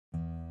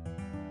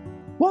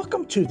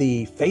Welcome to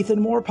the Faith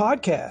and More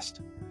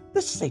podcast.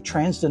 This is a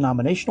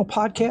trans-denominational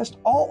podcast.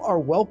 All are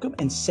welcome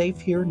and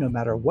safe here, no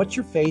matter what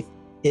your faith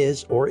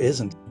is or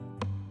isn't.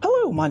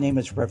 Hello, my name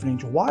is Reverend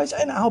Angel Wise,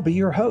 and I'll be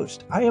your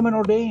host. I am an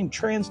ordained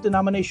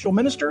trans-denominational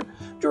minister,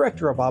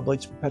 director of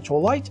Oblates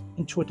Perpetual Light,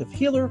 intuitive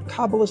healer,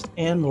 Kabbalist,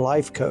 and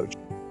life coach.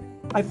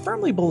 I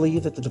firmly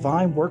believe that the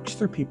divine works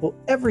through people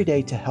every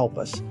day to help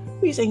us.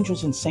 These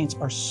angels and saints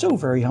are so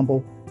very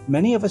humble,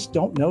 many of us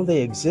don't know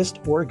they exist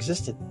or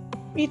existed.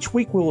 Each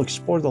week we'll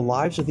explore the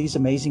lives of these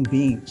amazing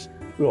beings.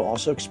 We'll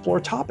also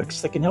explore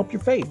topics that can help your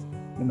faith,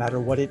 no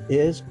matter what it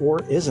is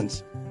or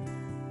isn't.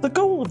 The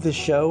goal of this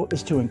show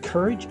is to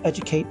encourage,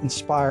 educate,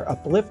 inspire,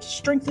 uplift,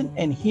 strengthen,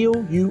 and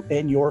heal you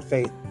and your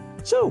faith.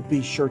 So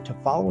be sure to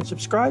follow and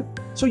subscribe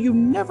so you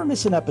never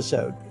miss an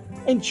episode.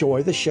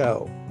 Enjoy the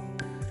show.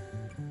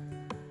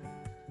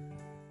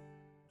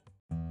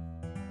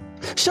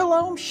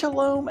 Shalom,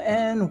 shalom,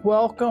 and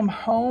welcome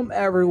home,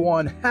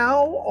 everyone.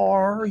 How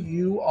are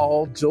you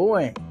all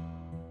doing?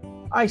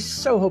 I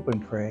so hope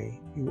and pray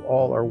you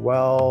all are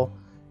well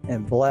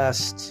and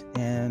blessed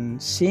and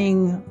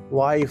seeing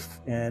life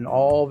and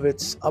all of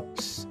its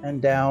ups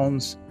and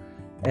downs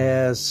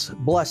as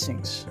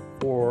blessings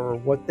for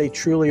what they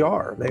truly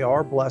are. They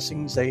are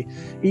blessings.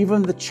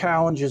 Even the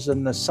challenges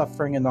and the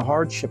suffering and the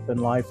hardship in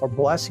life are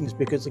blessings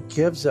because it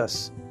gives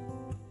us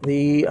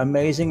the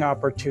amazing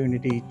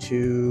opportunity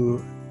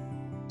to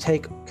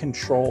take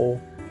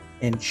control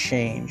and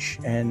change.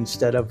 And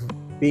instead of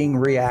being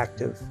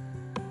reactive,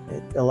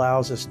 it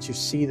allows us to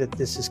see that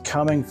this is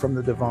coming from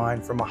the divine,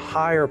 from a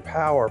higher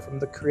power, from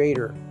the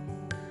Creator.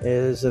 It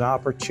is an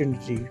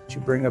opportunity to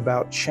bring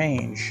about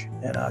change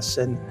in us.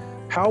 And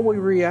how we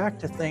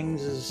react to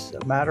things is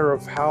a matter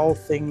of how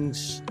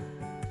things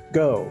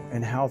go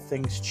and how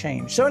things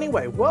change. So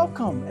anyway,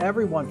 welcome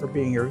everyone for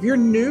being here. If you're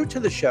new to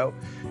the show,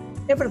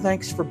 infinite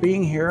thanks for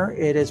being here.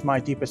 It is my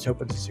deepest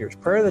hope and sincerest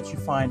prayer that you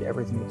find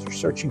everything that you're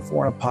searching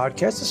for in a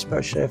podcast,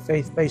 especially a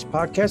faith-based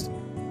podcast,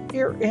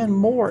 here and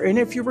more. And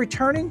if you're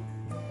returning,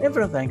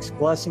 infinite thanks,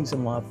 blessings,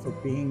 and love for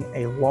being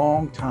a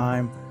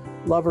long-time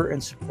lover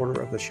and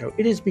supporter of the show.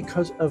 It is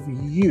because of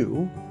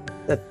you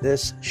that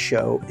this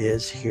show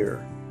is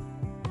here.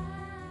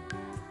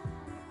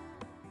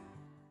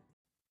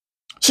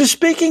 So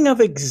speaking of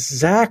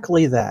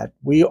exactly that,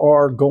 we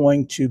are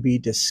going to be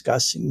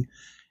discussing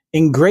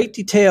in great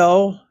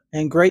detail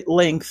and great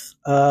length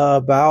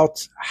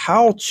about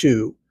how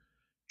to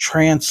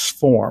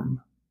transform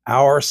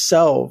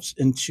ourselves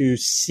into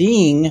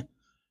seeing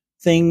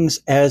things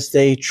as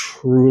they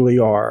truly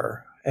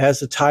are.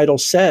 As the title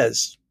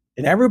says,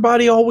 and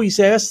everybody always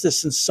asks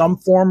this in some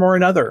form or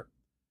another,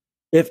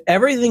 if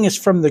everything is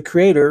from the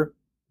Creator,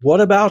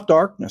 what about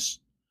darkness?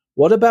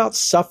 What about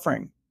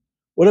suffering?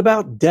 What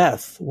about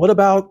death? What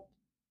about,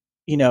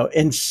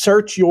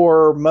 insert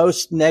your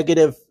most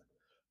negative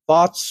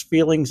thoughts,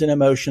 feelings, and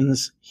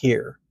emotions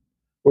here.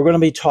 We're going to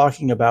be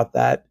talking about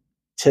that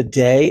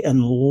today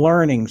and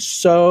learning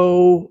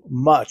so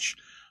much.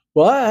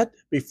 But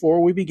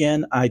before we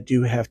begin, I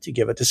do have to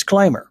give a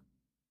disclaimer.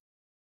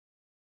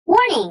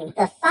 Warning,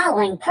 the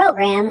following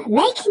program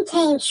may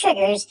contain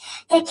triggers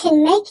that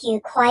can make you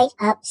quite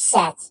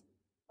upset.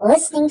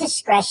 Listening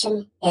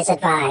discretion is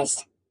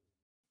advised.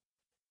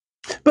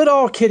 But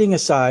all kidding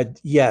aside,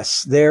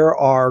 yes, there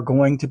are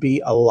going to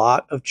be a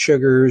lot of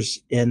triggers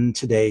in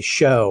today's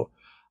show.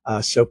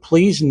 So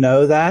please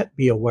know that,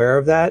 be aware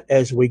of that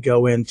as we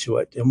go into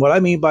it. And what I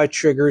mean by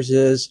triggers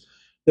is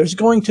there's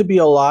going to be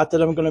a lot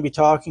that I'm going to be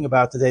talking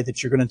about today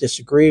that you're going to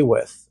disagree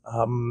with.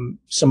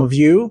 Some of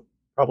you,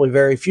 probably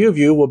very few of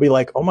you, will be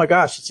like, oh my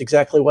gosh, it's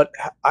exactly what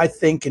I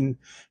think and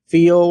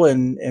feel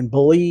and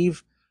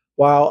believe,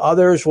 while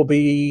others will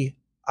be,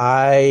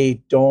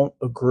 I don't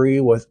agree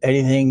with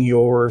anything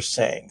you're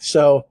saying.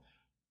 So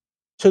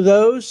to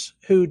those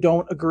who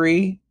don't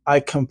agree, I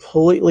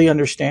completely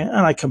understand and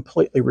I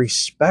completely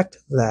respect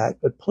that,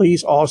 but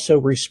please also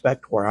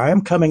respect where I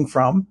am coming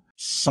from.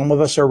 Some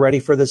of us are ready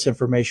for this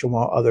information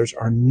while others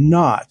are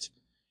not.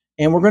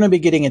 And we're going to be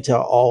getting into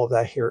all of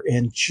that here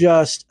in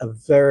just a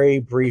very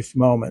brief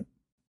moment.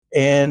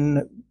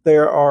 And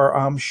there are,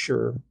 I'm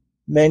sure,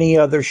 many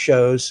other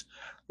shows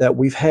that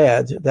we've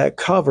had that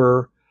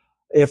cover,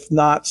 if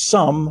not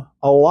some,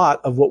 a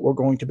lot of what we're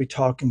going to be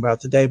talking about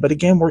today. But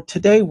again,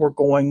 we're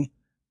going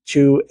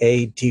to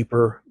a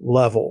deeper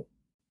level.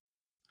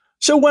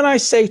 So when I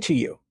say to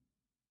you,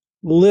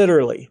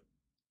 literally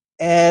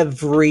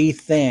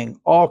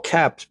everything, all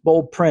caps,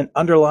 bold print,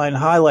 underlined,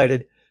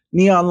 highlighted,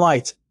 neon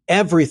lights,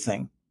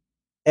 everything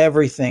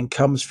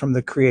comes from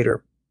the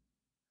Creator.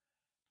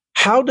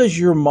 How does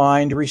your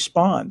mind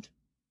respond?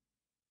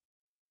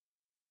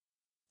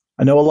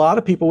 I know a lot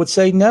of people would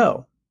say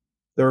no.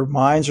 Their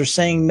minds are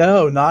saying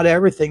no, not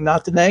everything,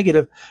 not the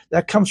negative.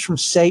 That comes from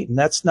Satan.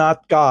 That's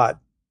not God.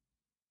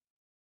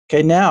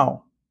 Okay,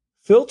 now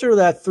filter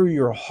that through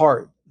your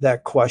heart,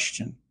 that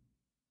question.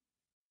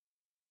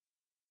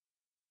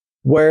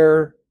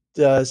 Where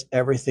does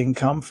everything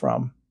come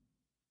from?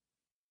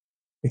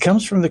 It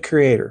comes from the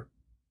Creator.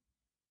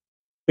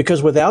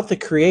 Because without the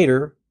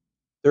Creator,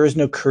 there is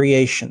no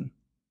creation.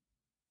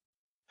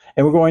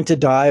 And we're going to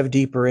dive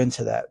deeper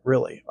into that,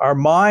 really. Our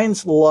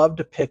minds love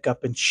to pick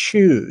up and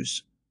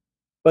choose,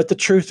 but the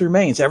truth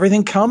remains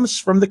everything comes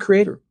from the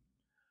Creator.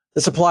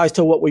 This applies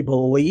to what we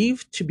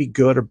believe to be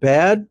good or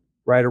bad,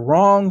 right or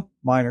wrong,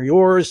 mine or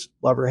yours,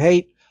 love or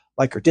hate,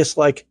 like or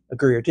dislike,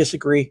 agree or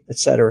disagree,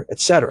 etc.,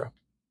 etc.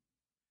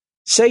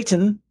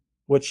 Satan,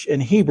 which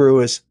in Hebrew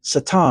is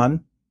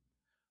Satan,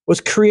 was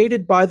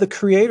created by the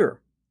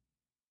Creator.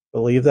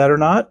 Believe that or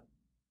not?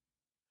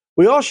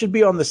 We all should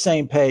be on the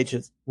same page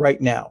right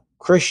now.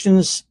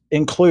 Christians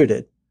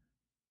included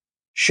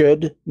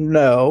should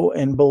know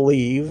and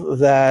believe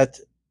that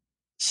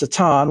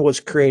Satan was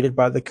created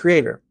by the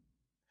Creator.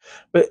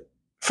 But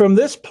from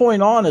this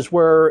point on is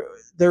where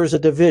there's a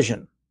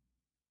division.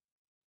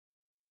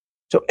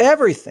 So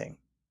everything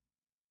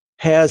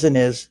has and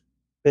is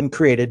been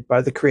created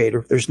by the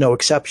Creator. There's no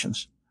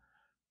exceptions.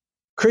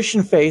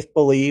 Christian faith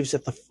believes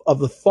that of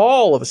the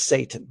fall of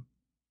Satan,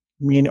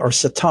 or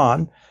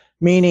Satan,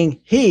 meaning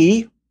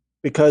he,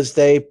 because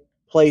they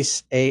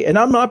place and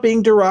I'm not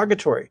being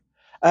derogatory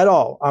at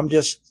all. I'm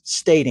just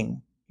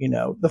stating,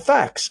 the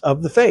facts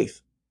of the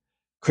faith.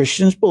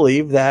 Christians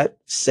believe that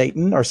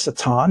Satan or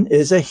Satan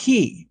is a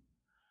he,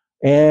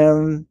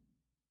 and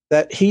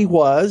that he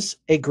was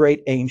a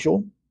great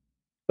angel,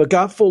 but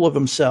got full of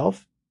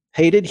himself,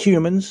 hated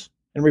humans,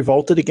 and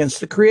revolted against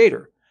the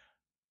Creator.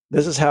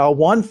 This is how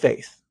one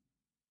faith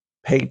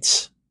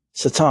hates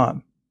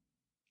Satan.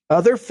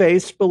 Other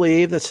faiths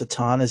believe that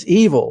Satan is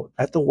evil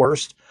at the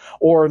worst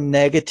or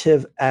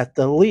negative at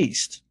the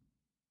least.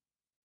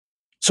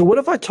 So what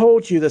if I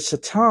told you that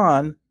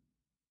Satan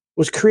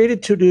was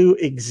created to do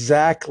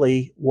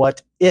exactly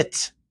what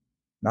it,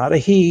 not a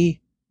he,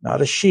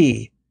 not a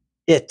she,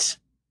 it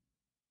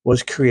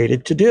was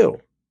created to do?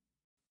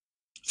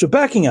 So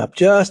backing up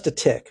just a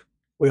tick,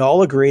 we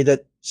all agree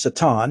that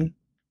Satan,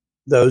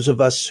 those of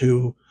us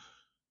who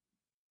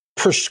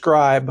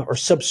prescribe or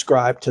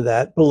subscribe to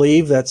that,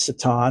 believe that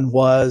Satan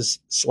was/is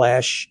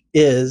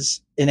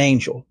an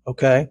angel,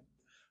 okay?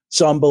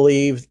 Some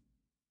believe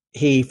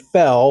he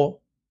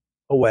fell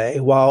away,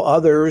 while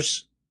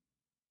others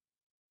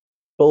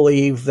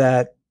believe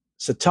that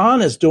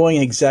Satan is doing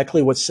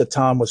exactly what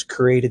Satan was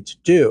created to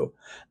do.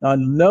 Now, I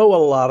know a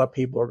lot of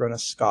people are going to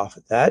scoff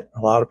at that.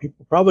 A lot of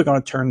people are probably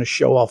going to turn the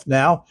show off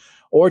now,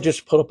 or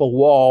just put up a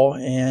wall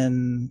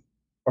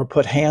or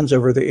put hands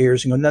over their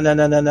ears and go, no, no,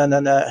 no, no, no,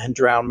 no, no, and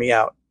drown me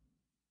out.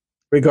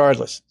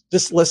 Regardless,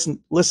 just listen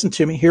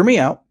to me, hear me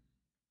out,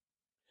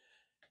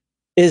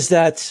 is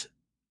that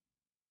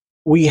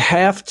we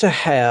have to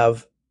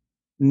have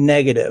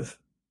negative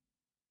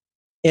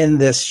in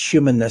this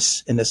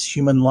humanness, in this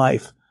human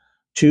life,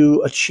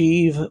 to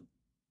achieve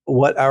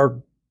what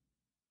our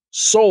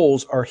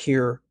souls are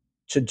here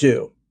to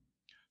do.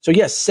 So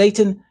yes,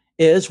 Satan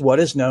is what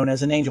is known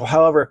as an angel.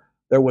 However,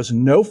 there was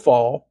no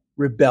fall,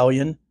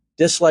 rebellion,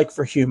 dislike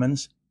for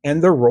humans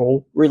and their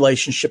role,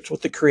 relationships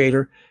with the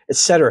Creator,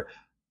 etc.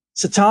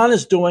 Satan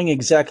is doing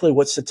exactly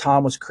what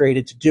Satan was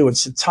created to do. And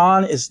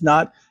Satan is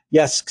not,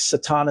 yes,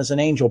 Satan is an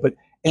angel, but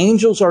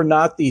angels are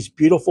not these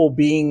beautiful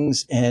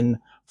beings in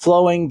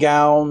flowing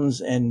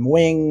gowns and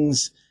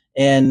wings.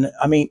 And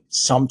I mean,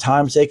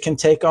 sometimes they can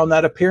take on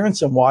that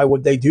appearance. And why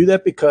would they do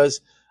that?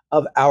 Because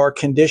of our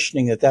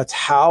conditioning, that's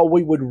how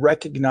we would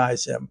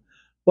recognize him.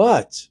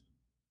 But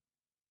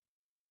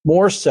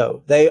more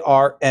so, they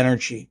are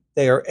energy.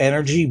 They are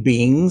energy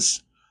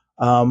beings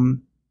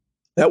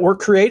that were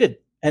created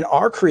and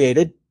are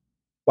created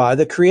by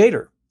the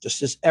Creator,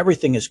 just as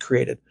everything is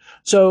created.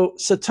 So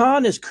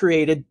Satan is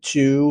created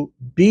to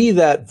be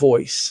that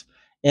voice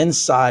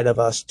inside of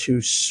us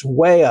to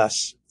sway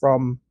us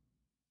from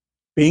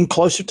being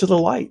closer to the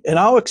light. And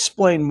I'll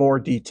explain more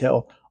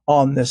detail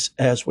on this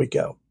as we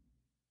go.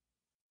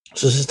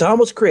 So Satan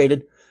was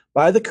created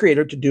by the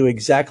Creator to do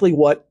exactly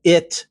what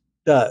it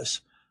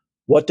does.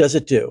 What does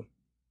it do?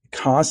 It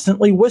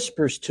constantly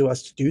whispers to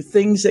us to do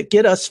things that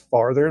get us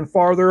farther and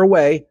farther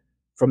away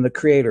from the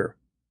Creator.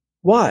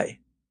 Why?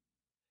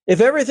 If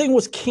everything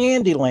was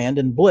Candyland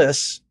and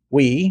bliss,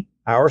 we,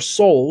 our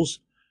souls,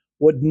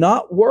 would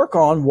not work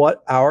on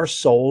what our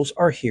souls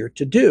are here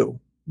to do.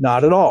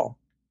 Not at all.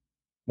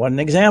 One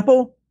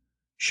example,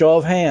 show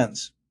of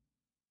hands.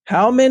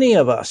 How many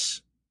of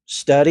us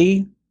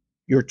study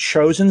your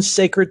chosen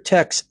sacred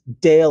text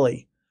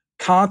daily,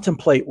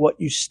 contemplate what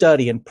you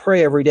study, and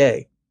pray every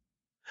day?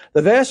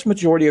 The vast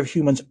majority of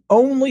humans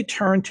only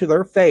turn to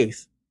their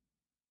faith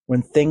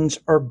when things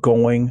are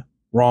going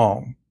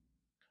wrong.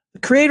 The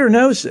Creator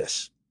knows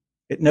this.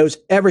 It knows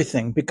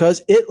everything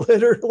because it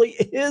literally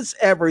is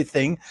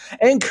everything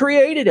and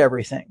created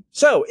everything.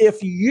 So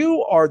if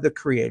you are the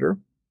Creator,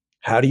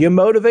 how do you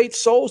motivate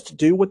souls to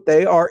do what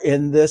they are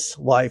in this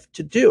life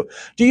to do?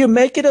 Do you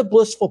make it a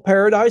blissful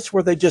paradise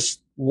where they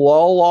just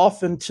lull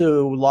off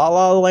into la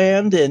la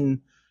land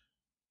and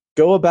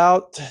go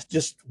about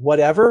just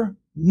whatever?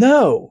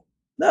 No,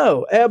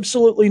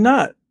 absolutely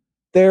not.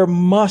 There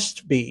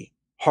must be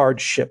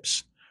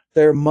hardships.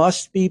 There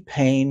must be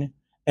pain,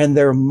 and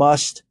there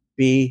must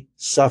be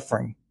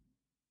suffering.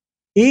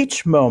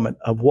 Each moment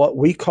of what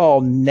we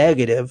call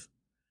negative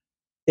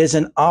is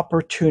an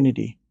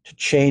opportunity to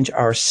change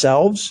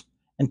ourselves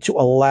and to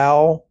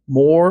allow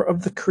more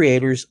of the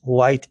Creator's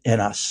light in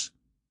us.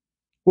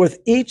 With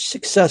each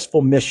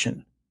successful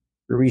mission,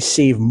 we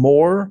receive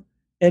more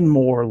and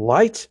more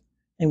light,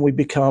 and we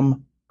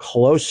become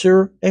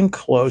closer and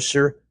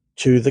closer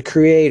to the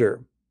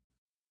Creator.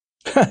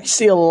 I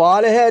see a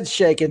lot of heads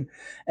shaking,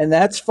 and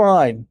that's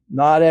fine.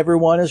 Not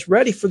everyone is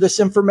ready for this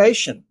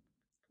information.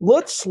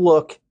 Let's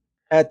look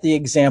at the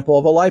example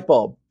of a light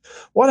bulb.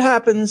 What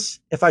happens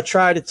if I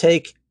try to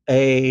take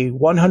a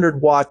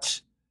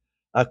 100-watt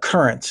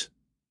current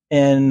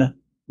and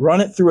run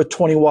it through a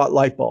 20-watt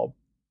light bulb?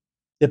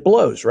 It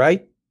blows,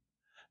 right?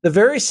 The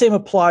very same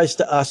applies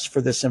to us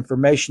for this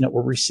information that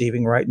we're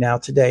receiving right now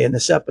today in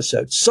this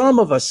episode. Some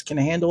of us can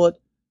handle it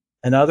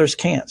and others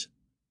can't.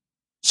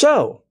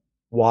 So,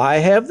 why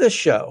have this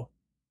show?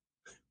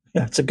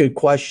 That's a good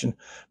question,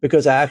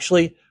 because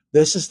actually,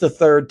 this is the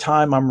third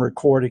time I'm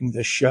recording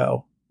this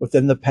show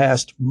within the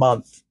past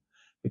month.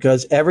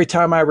 Because every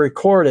time I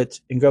record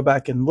it and go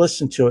back and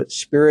listen to it,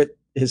 Spirit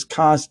is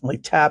constantly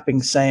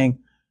tapping, saying,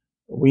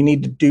 we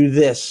need to do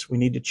this. We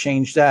need to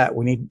change that.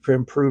 We need to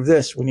improve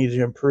this. We need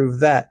to improve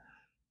that.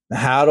 Now,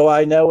 how do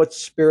I know it's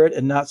Spirit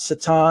and not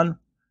Satan?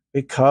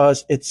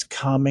 Because it's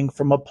coming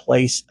from a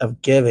place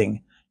of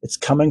giving. It's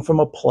coming from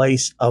a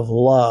place of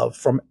love,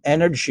 from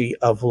energy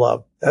of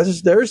love.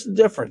 There's the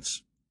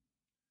difference.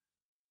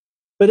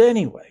 But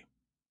anyway,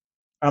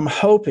 I'm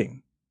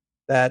hoping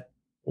that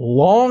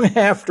long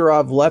after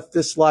I've left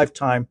this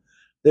lifetime,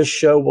 this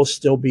show will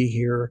still be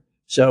here.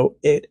 So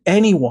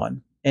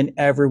anyone and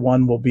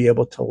everyone will be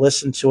able to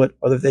listen to it,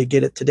 whether they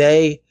get it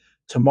today,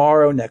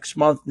 tomorrow, next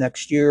month,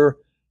 next year,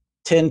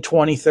 10,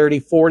 20, 30,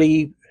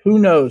 40, who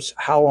knows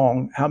how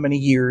long, how many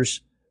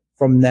years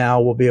from now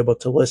we'll be able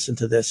to listen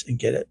to this and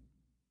get it.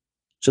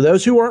 So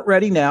those who aren't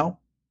ready now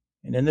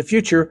and in the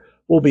future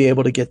will be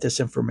able to get this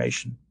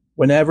information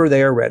whenever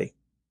they are ready.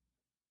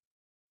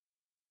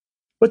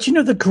 But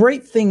the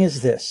great thing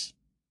is this.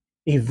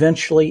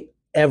 Eventually,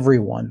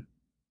 everyone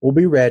will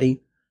be ready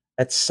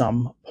at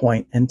some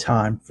point in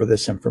time for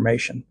this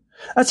information.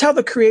 That's how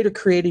the Creator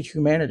created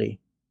humanity.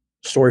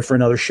 Story for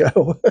another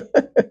show.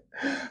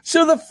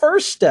 So the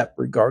first step,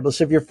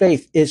 regardless of your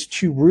faith, is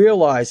to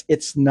realize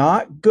it's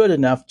not good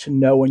enough to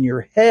know in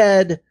your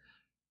head,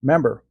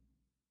 remember,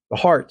 the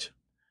heart,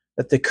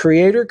 that the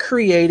Creator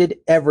created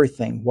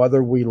everything,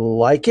 whether we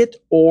like it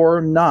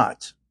or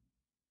not.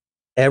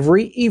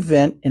 Every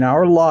event in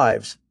our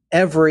lives,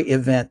 every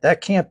event, that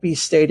can't be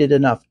stated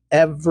enough,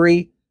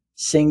 every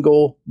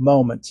single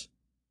moment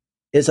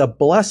is a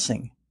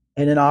blessing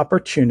and an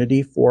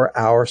opportunity for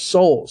our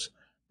souls.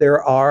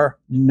 There are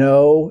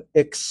no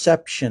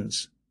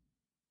exceptions.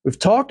 We've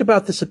talked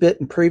about this a bit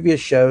in previous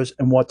shows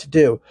and what to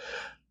do.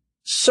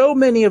 So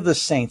many of the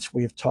saints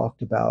we've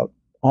talked about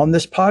on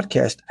this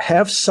podcast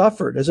have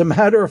suffered. As a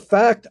matter of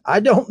fact, I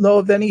don't know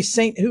of any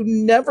saint who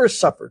never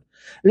suffered.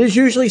 It is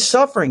usually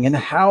suffering and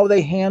how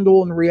they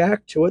handle and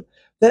react to it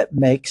that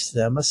makes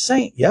them a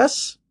saint.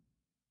 Yes?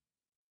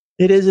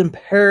 It is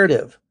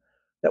imperative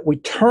that we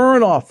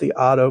turn off the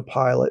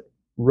autopilot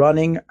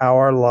running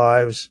our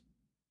lives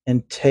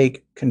and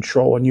take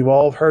control. And you've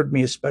all heard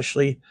me,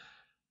 especially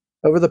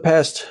over the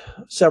past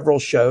several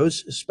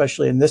shows,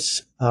 especially in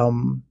this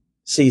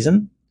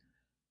season,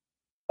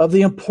 of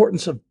the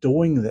importance of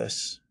doing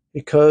this,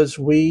 because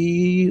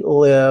we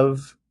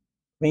live,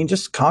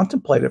 just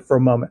contemplate it for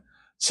a moment.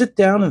 Sit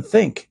down and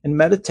think and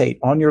meditate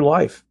on your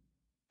life.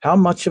 How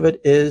much of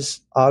it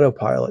is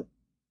autopilot?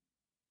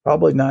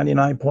 Probably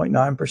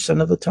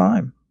 99.9% of the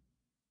time.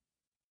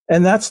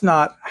 And that's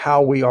not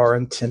how we are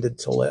intended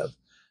to live.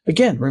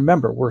 Again,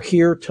 remember, we're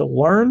here to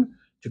learn,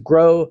 to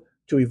grow,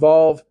 to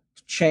evolve,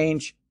 to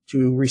change,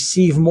 to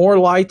receive more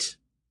light,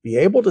 be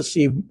able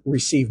to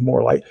receive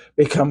more light,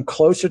 become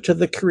closer to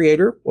the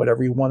Creator,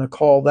 whatever you want to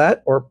call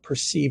that or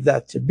perceive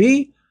that to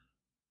be,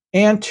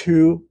 and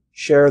to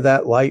share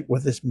that light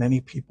with as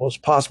many people as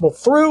possible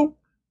through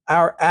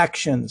our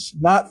actions,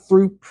 not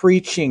through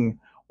preaching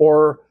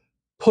or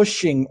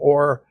pushing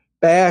or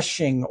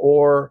bashing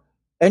or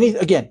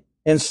again,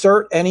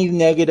 insert any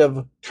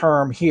negative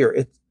term here.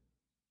 It's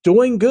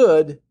doing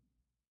good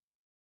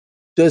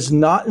does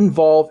not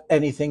involve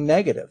anything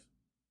negative.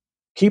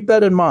 Keep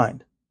that in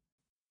mind.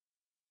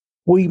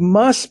 We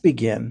must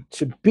begin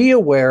to be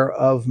aware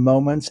of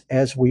moments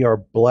as we are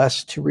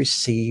blessed to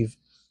receive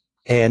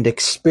and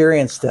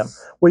experience them.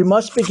 We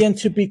must begin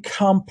to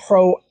become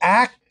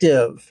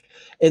proactive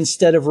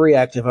instead of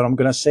reactive. And I'm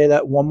going to say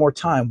that one more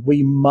time.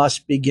 We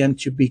must begin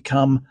to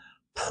become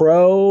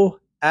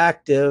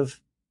proactive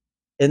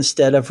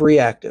instead of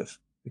reactive,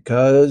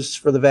 because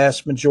for the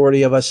vast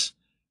majority of us,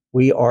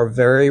 we are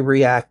very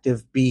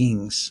reactive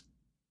beings.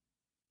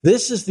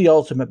 This is the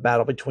ultimate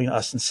battle between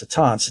us and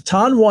Satan.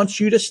 Satan wants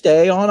you to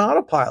stay on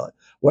autopilot,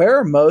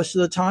 where most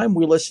of the time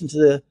we listen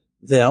to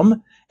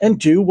them and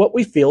do what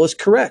we feel is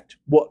correct,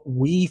 what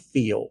we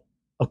feel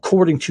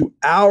according to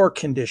our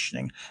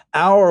conditioning,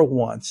 our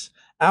wants,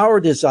 our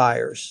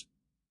desires.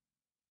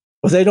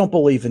 Well, they don't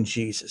believe in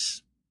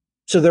Jesus,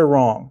 so they're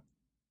wrong.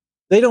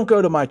 They don't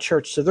go to my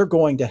church, so they're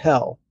going to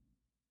hell.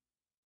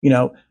 You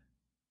know,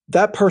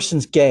 that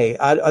person's gay.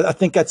 I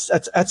think that's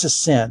a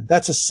sin.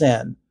 That's a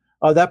sin.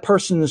 That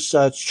person's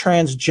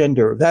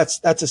transgender.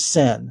 That's a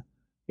sin.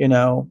 You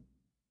know,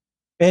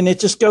 and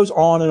it just goes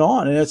on and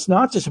on. And it's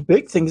not just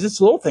big things;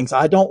 it's little things.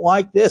 I don't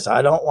like this.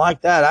 I don't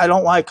like that. I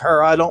don't like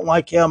her. I don't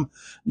like him.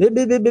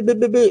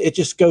 It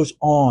just goes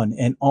on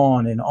and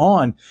on and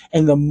on.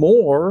 And the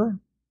more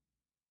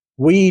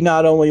we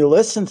not only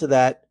listen to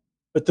that,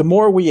 but the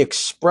more we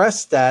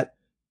express that,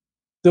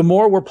 the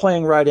more we're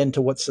playing right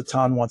into what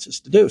Satan wants us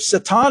to do.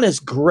 Satan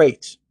is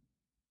great,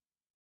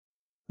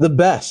 the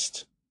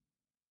best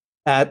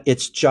at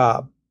its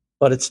job,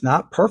 but it's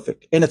not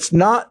perfect and it's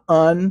not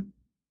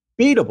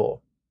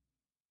unbeatable.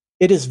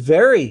 It is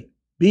very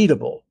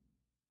beatable,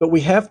 but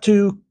we have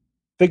to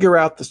figure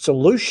out the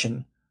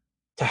solution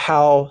to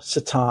how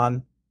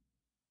Satan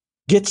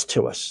gets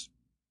to us.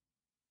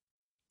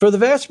 For the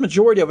vast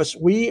majority of us,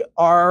 we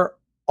are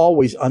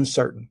always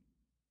uncertain.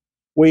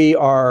 We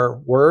are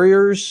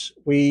worriers.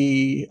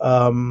 We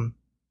are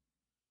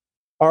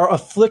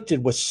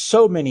afflicted with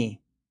so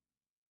many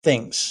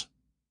things,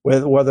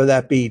 whether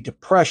that be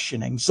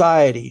depression,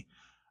 anxiety.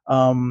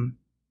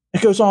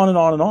 It goes on and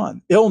on and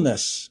on.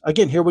 Illness.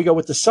 Again, here we go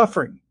with the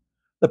suffering,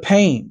 the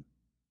pain.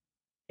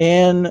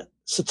 And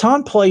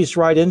Satan plays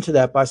right into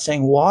that by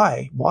saying,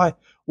 why?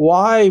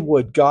 Why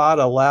would God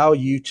allow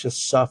you to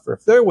suffer?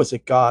 If there was a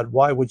God,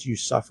 why would you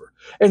suffer?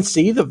 And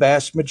see, the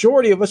vast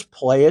majority of us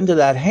play into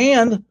that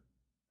hand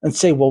and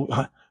say,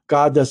 well,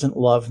 God doesn't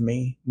love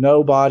me.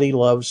 Nobody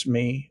loves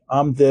me.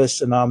 I'm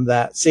this and I'm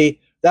that. See,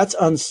 that's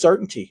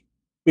uncertainty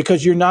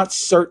because you're not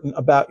certain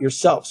about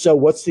yourself. So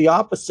what's the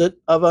opposite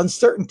of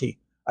uncertainty?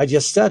 I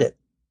just said it.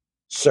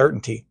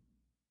 Certainty.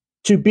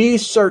 To be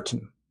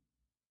certain,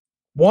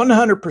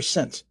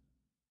 100%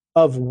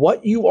 of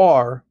what you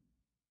are,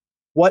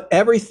 what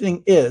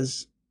everything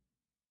is,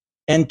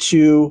 and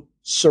to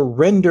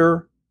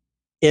surrender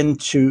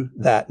into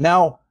that.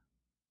 Now,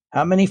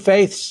 how many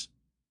faiths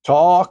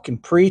talk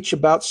and preach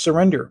about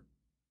surrender?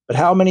 But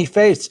how many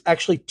faiths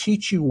actually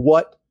teach you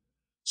what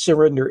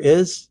surrender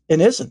is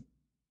and isn't?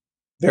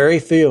 Very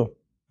few.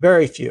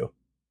 Very few.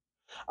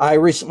 I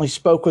recently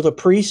spoke with a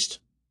priest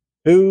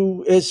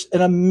who is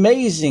an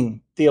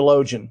amazing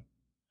theologian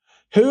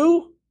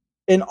who,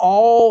 in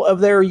all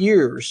of their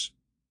years,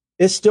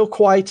 is still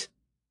quite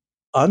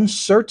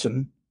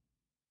uncertain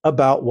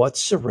about what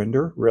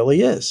surrender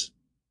really is.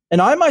 And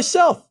I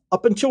myself,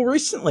 up until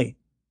recently,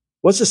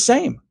 was the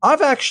same.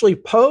 I've actually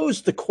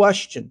posed the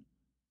question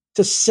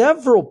to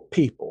several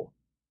people,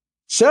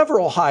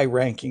 several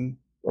high-ranking,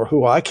 or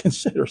who I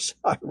consider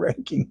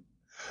high-ranking,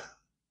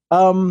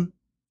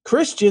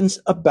 Christians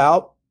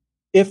about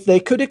if they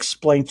could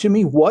explain to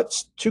me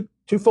what's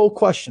twofold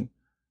question.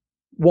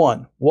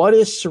 One, what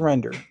is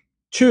surrender?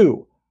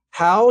 Two,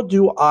 how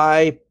do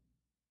I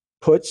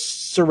put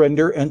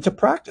surrender into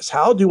practice?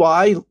 How do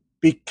I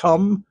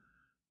become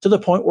to the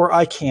point where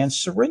I can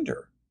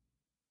surrender?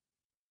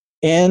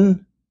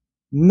 And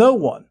no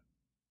one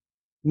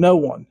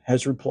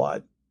has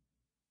replied.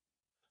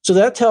 So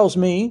that tells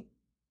me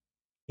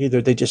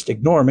either they just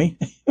ignore me,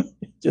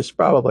 just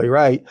probably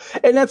right,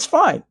 and that's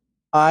fine.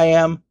 I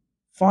am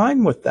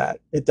fine with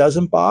that. It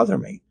doesn't bother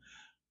me.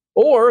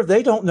 Or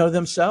they don't know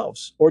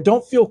themselves or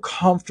don't feel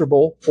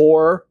comfortable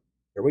or,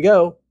 here we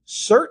go,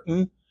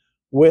 certain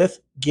with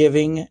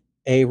giving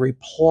a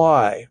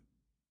reply.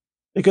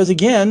 Because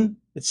again,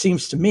 it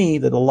seems to me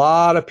that a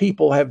lot of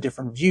people have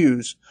different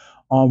views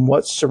on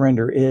what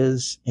surrender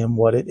is and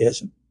what it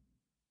isn't.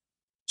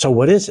 So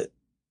what is it?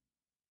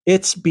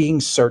 It's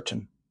being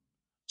certain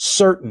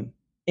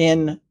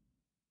in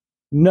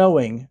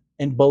knowing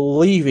and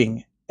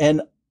believing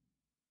and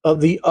of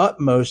the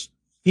utmost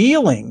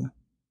feeling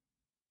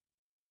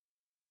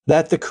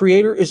that the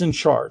Creator is in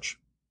charge.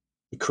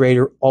 The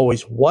Creator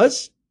always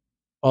was,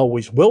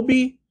 always will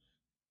be,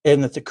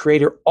 and that the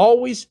Creator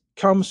always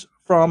comes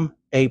from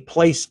a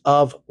place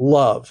of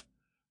love.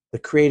 The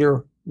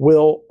Creator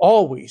will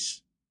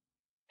always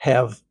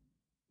have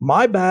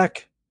my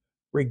back,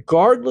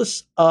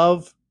 regardless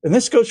of, and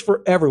this goes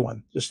for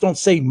everyone, just don't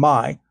say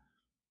my.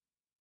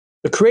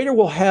 The Creator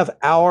will have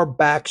our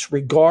backs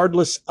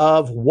regardless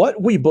of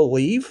what we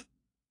believe,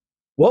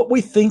 what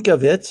we think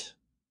of it,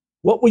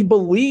 what we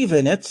believe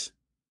in it,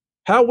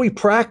 how we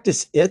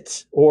practice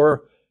it,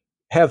 or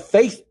have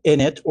faith in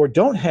it, or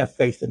don't have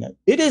faith in it.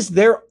 It is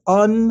there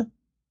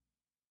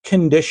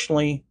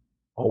unconditionally,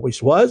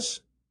 always was,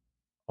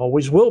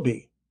 always will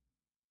be.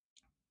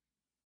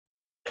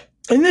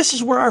 And this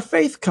is where our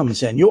faith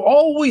comes in. You'll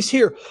always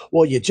hear,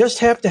 well, you just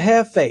have to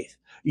have faith.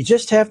 You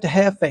just have to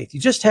have faith. You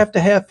just have to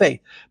have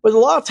faith. But a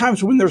lot of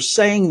times when they're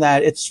saying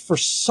that, it's for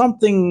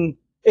something,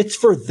 it's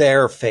for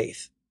their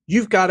faith.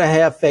 You've got to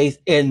have faith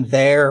in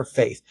their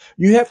faith.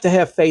 You have to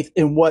have faith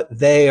in what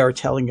they are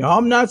telling you.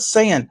 I'm not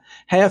saying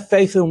have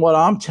faith in what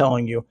I'm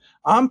telling you.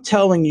 I'm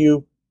telling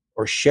you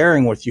or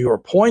sharing with you or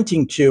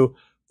pointing to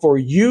for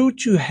you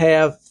to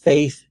have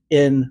faith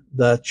in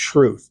the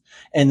truth.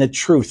 And the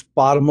truth,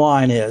 bottom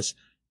line is,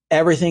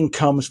 everything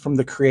comes from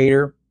the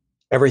Creator.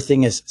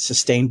 Everything is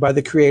sustained by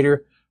the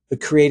Creator. The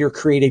Creator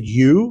created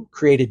you,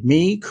 created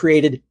me,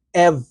 created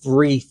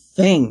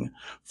everything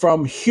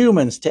from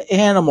humans to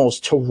animals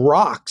to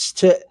rocks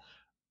to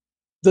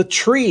the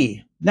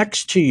tree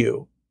next to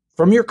you,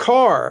 from your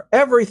car.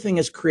 Everything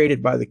is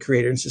created by the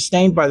Creator and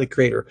sustained by the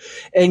Creator.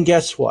 And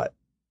guess what?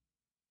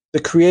 The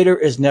Creator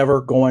is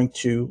never going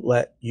to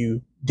let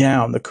you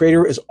down. The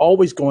Creator is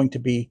always going to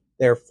be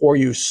there for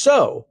you.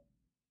 So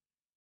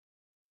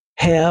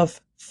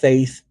have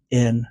faith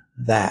in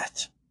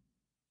that.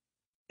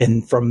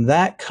 And from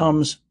that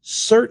comes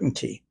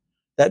certainty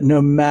that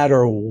no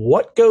matter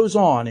what goes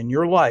on in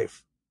your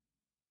life,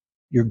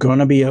 you're going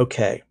to be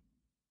okay.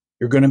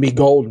 You're going to be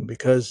golden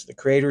because the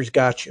Creator's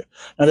got you.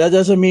 Now, that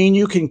doesn't mean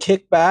you can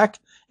kick back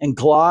and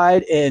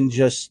glide and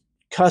just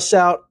cuss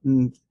out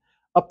and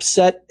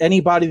upset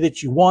anybody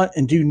that you want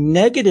and do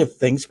negative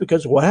things,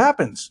 because what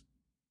happens?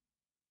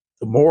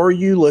 The more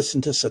you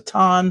listen to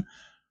Satan,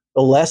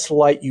 the less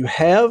light you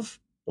have,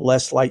 the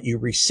less light you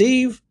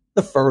receive,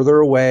 the further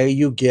away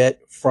you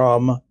get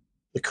from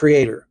the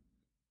Creator.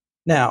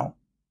 Now,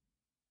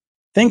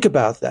 think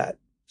about that.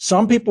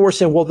 Some people were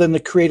saying, well, then the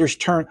Creator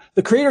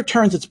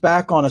turns its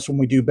back on us when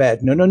we do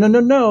bad. No, no, no,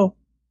 no, no.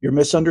 You're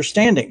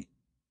misunderstanding.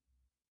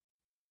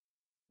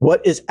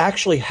 What is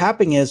actually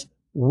happening is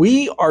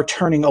we are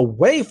turning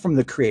away from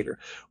the Creator.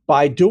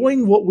 By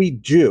doing what we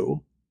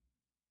do,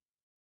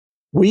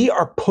 we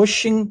are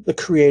pushing the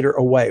Creator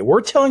away.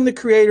 We're telling the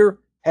Creator,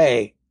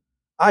 hey,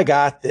 I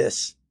got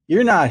this.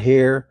 You're not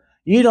here.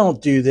 You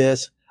don't do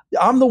this.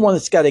 I'm the one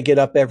that's got to get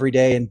up every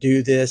day and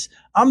do this.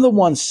 I'm the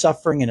one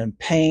suffering and in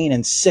pain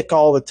and sick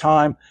all the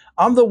time.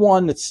 I'm the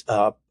one that's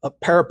a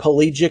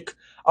paraplegic.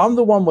 I'm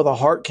the one with a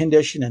heart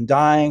condition and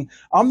dying.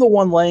 I'm the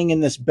one laying in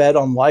this bed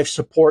on life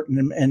support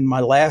in my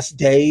last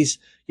days.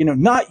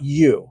 Not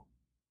you.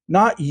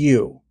 Not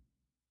you.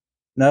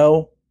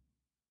 No,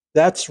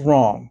 that's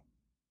wrong,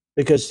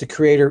 because the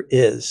Creator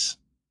is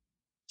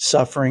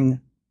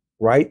suffering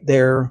right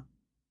there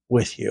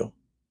with you.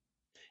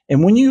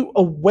 And when you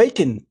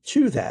awaken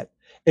to that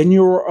and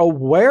you're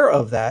aware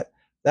of that,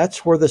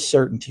 that's where the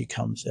certainty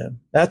comes in.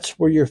 That's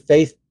where your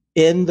faith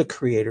in the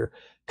Creator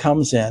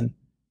comes in.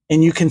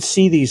 And you can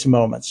see these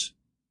moments.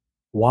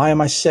 Why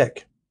am I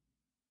sick?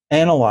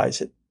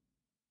 Analyze it.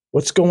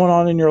 What's going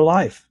on in your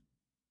life?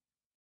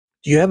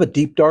 Do you have a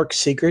deep, dark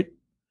secret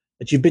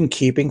that you've been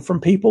keeping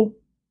from people?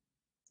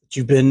 That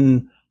you've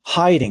been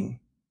hiding?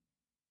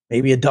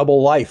 Maybe a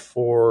double life,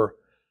 or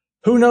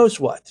who knows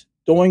what?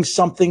 Doing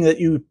something that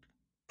you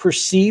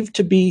perceived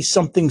to be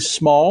something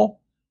small,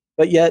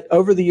 but yet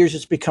over the years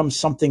it's become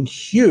something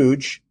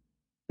huge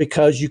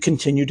because you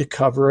continue to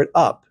cover it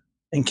up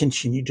and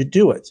continue to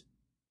do it.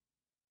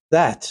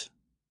 That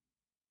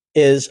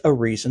is a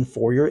reason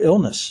for your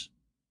illness.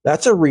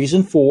 That's a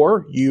reason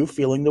for you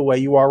feeling the way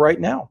you are right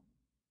now.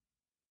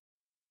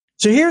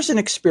 So here's an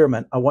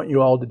experiment I want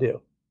you all to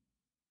do.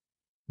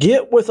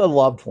 Get with a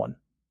loved one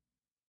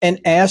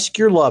and ask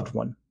your loved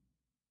one,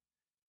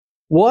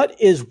 what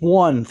is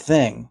one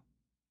thing,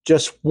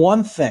 just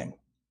one thing?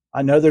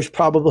 I know there's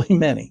probably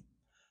many,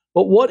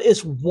 but what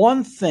is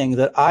one thing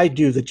that I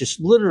do that just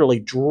literally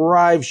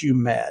drives you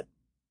mad?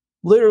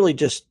 Literally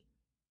just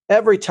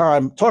every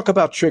time, talk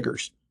about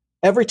triggers.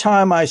 Every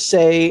time I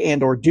say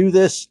and or do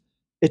this,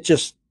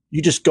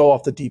 you just go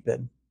off the deep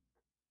end.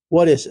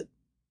 What is it?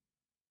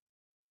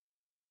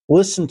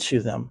 Listen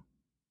to them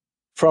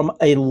from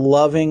a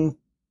loving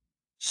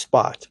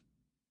spot.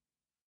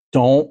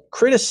 Don't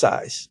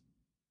criticize.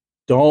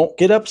 Don't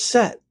get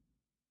upset.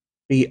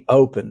 Be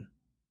open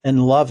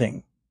and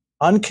loving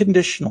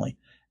unconditionally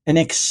and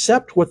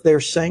accept what they're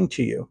saying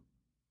to you.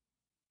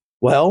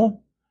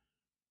 Well,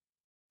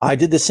 I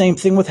did the same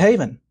thing with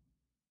Haven.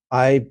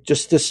 By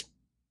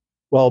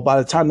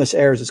the time this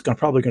airs, it's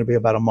probably going to be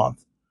about a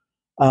month.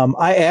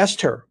 I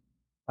asked her,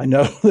 I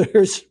know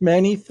there's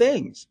many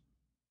things,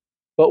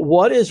 but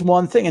what is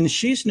one thing? And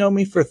she's known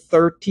me for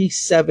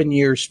 37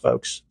 years,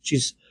 folks.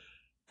 She's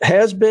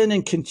has been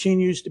and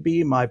continues to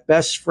be my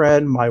best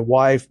friend, my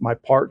wife, my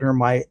partner,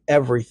 my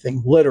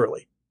everything,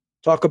 literally.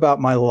 Talk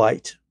about my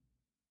light.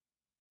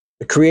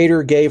 The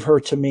Creator gave her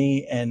to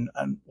me, and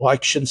well, I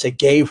shouldn't say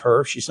gave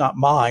her, she's not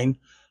mine,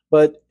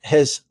 but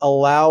has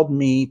allowed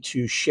me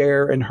to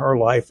share in her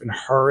life and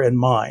her in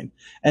mine.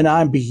 And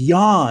I'm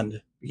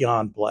beyond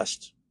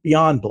blessed,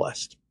 beyond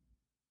blessed.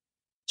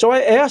 So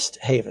I asked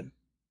Haven,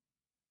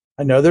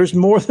 I know there's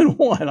more than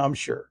one, I'm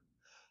sure,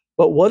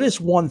 but what is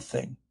one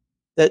thing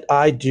that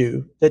I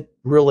do that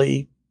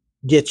really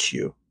gets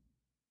you?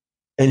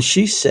 And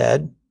she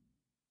said,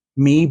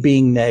 me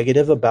being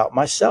negative about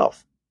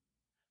myself,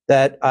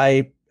 that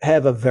I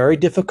have a very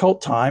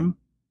difficult time,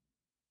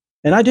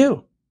 and I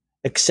do,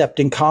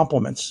 accepting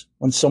compliments.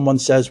 When someone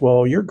says,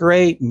 well, you're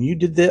great and you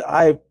did that,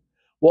 I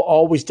will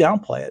always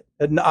downplay it.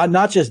 And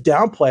not just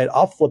downplay it,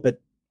 I'll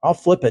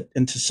flip it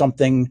into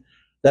something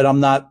that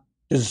I'm not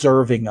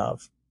deserving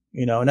of,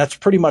 and that's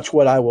pretty much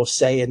what I will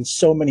say in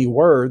so many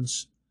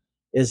words,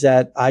 is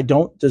that I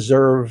don't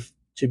deserve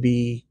to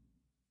be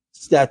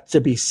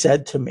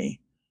said to me,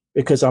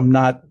 because I'm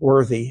not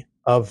worthy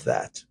of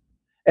that.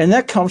 And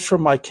that comes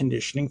from my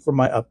conditioning, from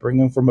my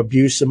upbringing, from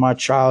abuse in my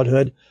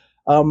childhood.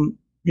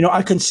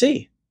 I can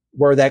see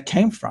where that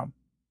came from,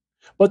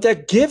 but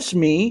that gives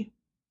me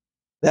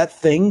that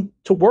thing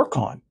to work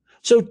on.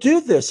 So do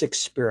this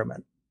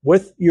experiment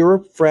with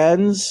your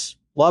friends,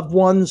 loved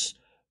ones,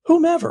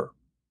 whomever.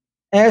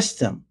 Ask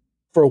them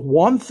for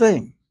one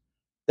thing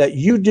that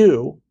you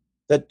do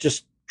that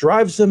just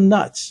drives them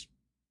nuts,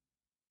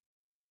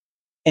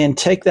 and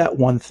take that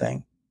one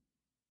thing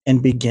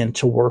and begin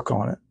to work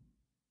on it.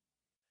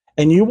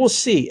 And you will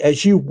see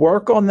as you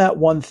work on that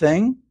one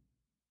thing,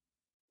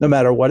 no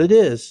matter what it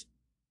is,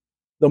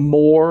 the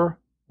more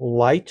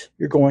light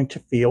you're going to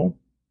feel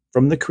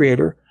from the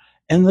Creator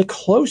and the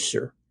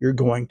closer you're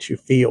going to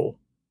feel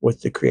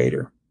with the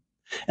Creator.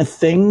 And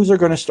things are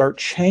going to start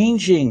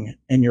changing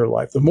in your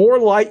life. The more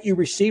light you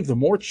receive, the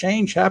more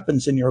change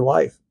happens in your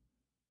life.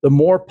 The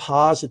more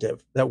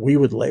positive that we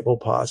would label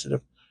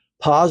positive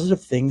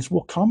things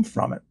will come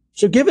from it.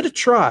 So give it a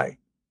try.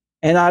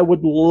 And I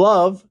would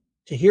love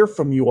to hear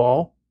from you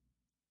all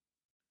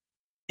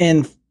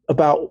and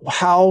about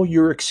how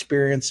your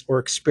experience or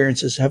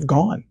experiences have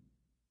gone.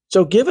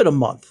 So give it a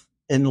month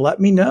and let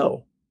me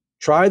know.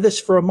 Try this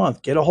for a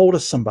month. Get a hold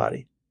of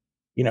somebody.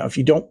 If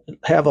you don't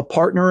have a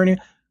partner or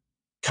anything,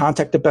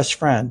 contact a best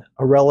friend,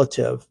 a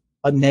relative,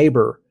 a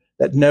neighbor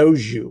that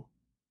knows you,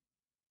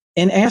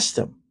 and ask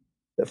them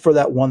for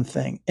that one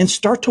thing and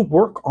start to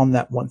work on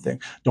that one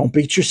thing. Don't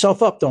beat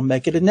yourself up. Don't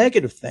make it a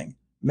negative thing.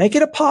 Make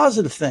it a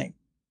positive thing.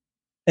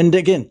 And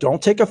again,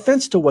 don't take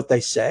offense to what they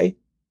say.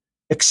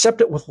 Accept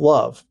it with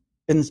love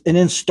and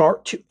then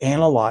start to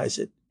analyze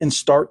it and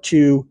start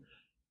to,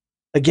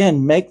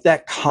 again, make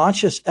that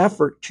conscious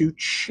effort to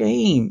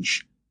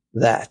change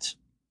that.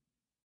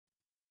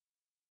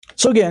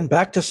 So again,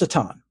 back to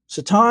Satan.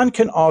 Satan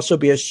can also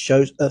be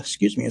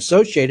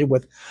associated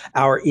with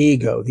our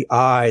ego, the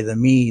I, the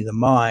me, the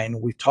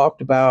mine. We've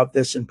talked about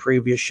this in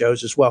previous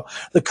shows as well.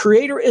 The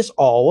Creator is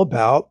all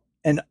about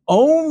and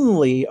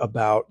only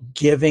about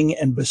giving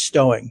and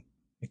bestowing.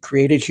 He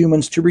created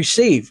humans to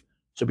receive.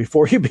 So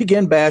before you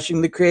begin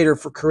bashing the Creator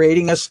for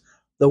creating us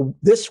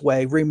this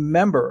way,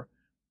 remember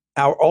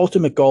our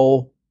ultimate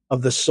goal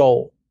of the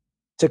soul,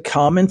 to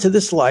come into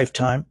this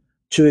lifetime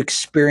to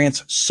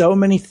experience so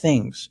many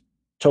things,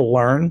 to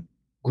learn,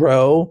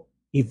 grow,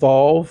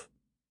 evolve,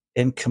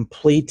 and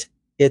complete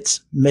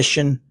its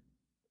mission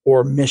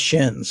or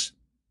missions.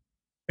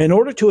 In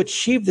order to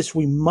achieve this,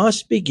 we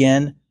must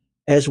begin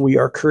as we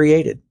are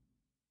created,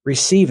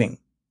 receiving.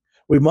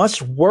 We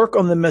must work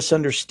on the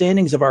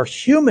misunderstandings of our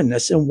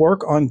humanness and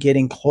work on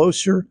getting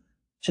closer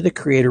to the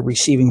Creator,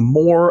 receiving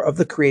more of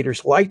the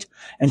Creator's light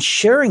and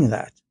sharing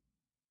that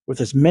with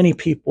as many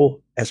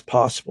people as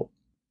possible.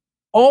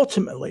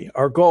 Ultimately,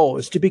 our goal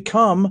is to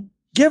become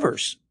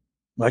givers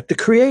like the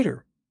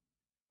Creator.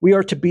 We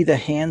are to be the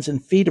hands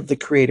and feet of the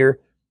Creator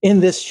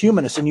in this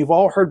humanness. And you've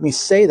all heard me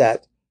say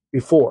that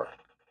before.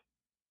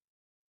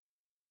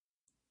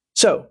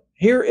 So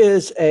here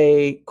is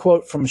a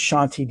quote from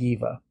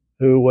Shantideva,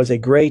 who was a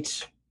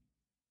great,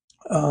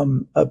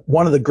 one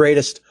of the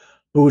greatest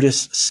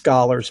Buddhist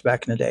scholars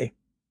back in the day.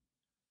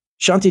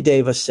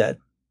 Shantideva said,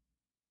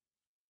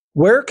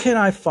 "Where can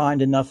I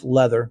find enough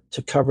leather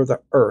to cover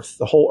the earth,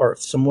 the whole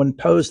earth?" Someone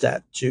posed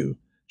that to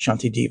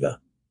Shantideva.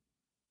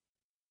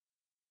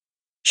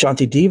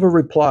 Shantideva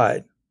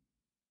replied,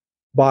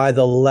 "By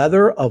the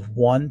leather of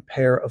one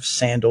pair of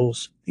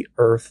sandals, the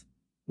earth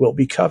will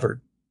be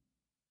covered."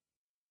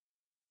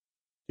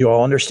 You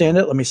all understand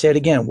it? Let me say it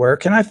again. Where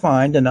can I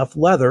find enough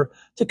leather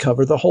to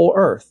cover the whole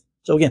earth?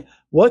 So again,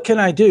 what can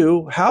I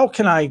do? How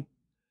can I,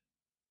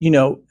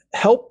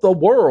 help the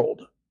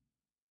world?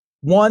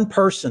 One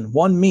person,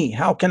 one me.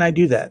 How can I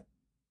do that?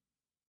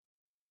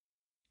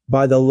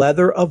 By the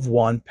leather of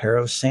one pair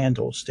of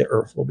sandals, the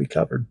earth will be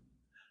covered.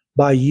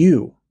 By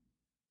you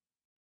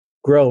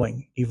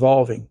growing,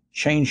 evolving,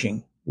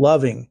 changing,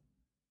 loving,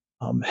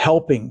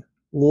 helping,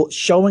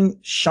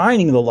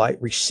 shining the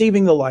light,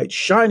 receiving the light,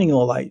 shining the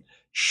light,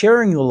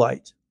 sharing the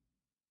light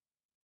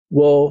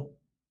will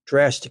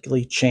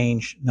drastically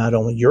change not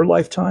only your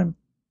lifetime,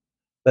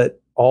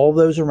 but all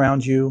those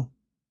around you,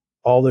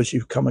 all those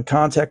you've come in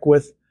contact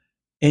with,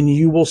 and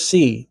you will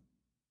see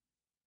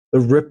the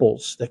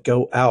ripples that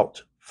go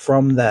out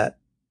from that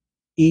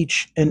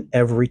each and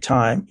every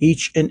time,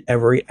 each and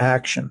every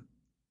action.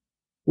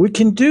 We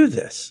can do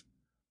this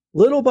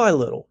little by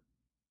little,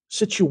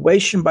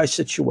 situation by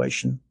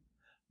situation,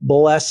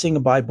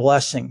 blessing by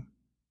blessing.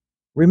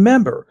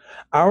 Remember,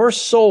 our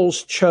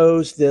souls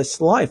chose this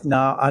life.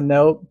 Now, I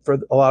know for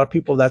a lot of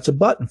people, that's a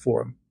button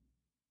for them.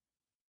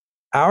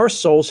 Our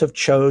souls have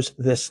chose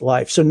this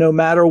life. So no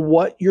matter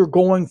what you're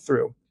going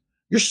through,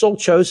 your soul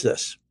chose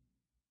this.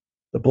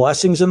 The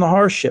blessings and the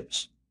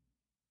hardships.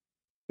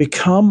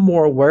 Become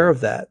more aware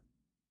of that.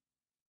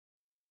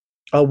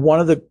 One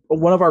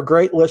of our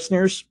great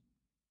listeners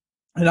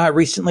and I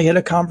recently had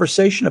a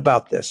conversation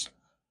about this,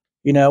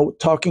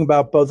 talking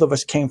about both of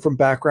us came from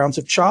backgrounds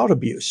of child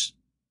abuse,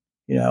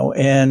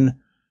 and,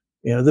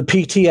 the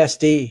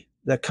PTSD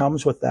that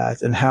comes with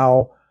that and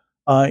how,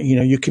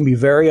 you can be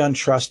very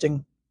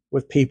untrusting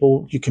with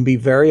people. You can be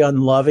very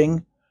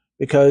unloving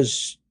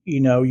because,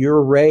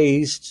 you're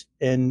raised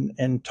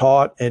and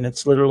taught, and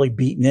it's literally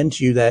beaten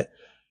into you that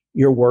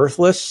you're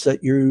worthless,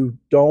 that you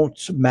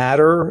don't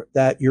matter,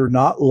 that you're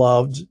not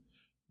loved,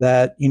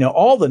 that,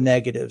 all the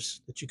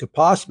negatives that you could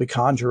possibly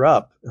conjure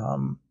up.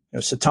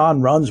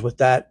 Satan runs with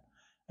that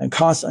and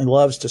constantly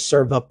loves to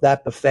serve up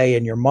that buffet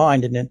in your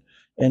mind.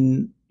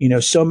 And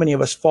so many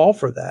of us fall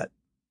for that.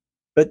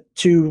 But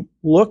to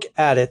look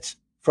at it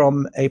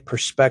from a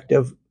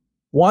perspective,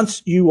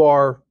 once you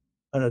are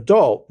an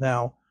adult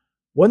now,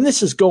 when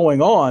this is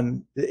going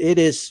on, it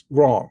is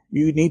wrong.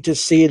 You need to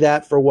see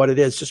that for what it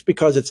is. Just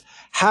because it's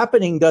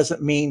happening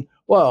doesn't mean,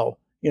 well,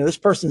 this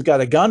person's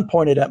got a gun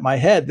pointed at my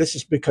head. This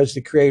is because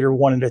the creator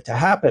wanted it to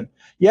happen.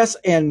 Yes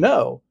and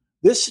no.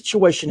 This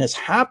situation is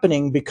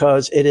happening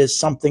because it is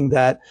something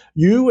that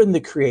you and the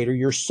creator,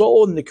 your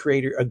soul and the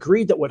creator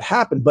agreed that would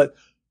happen. But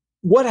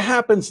what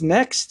happens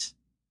next?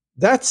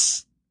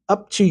 That's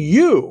up to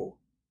you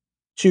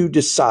to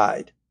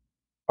decide.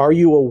 Are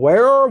you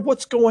aware of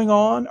what's going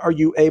on? Are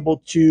you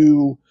able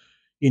to,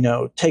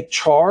 take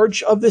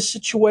charge of this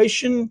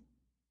situation?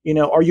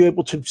 Are you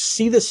able to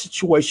see the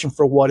situation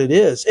for what it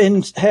is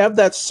and have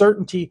that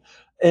certainty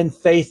and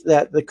faith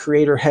that the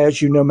creator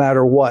has you no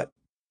matter what?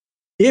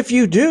 If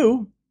you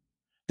do,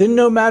 then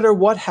no matter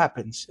what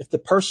happens, if the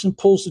person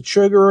pulls the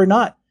trigger or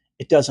not,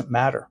 it doesn't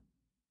matter.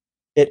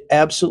 It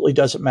absolutely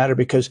doesn't matter,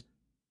 because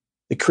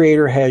the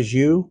creator has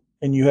you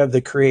and you have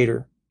the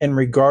creator. And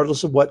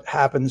regardless of what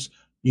happens,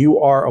 you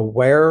are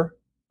aware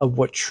of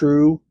what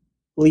truly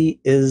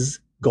is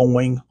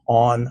going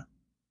on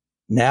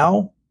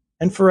now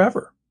and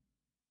forever.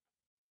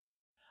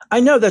 I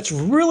know that's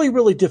really,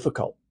 really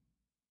difficult.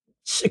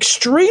 It's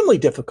extremely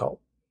difficult,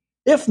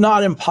 if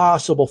not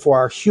impossible, for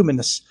our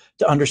humanness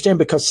to understand,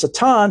 because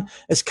Satan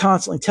is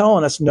constantly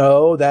telling us,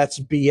 no, that's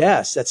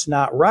BS. That's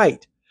not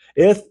right.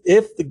 If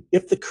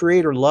the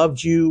creator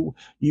loved you,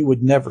 you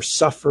would never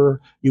suffer.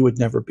 You would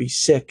never be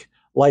sick.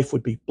 Life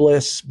would be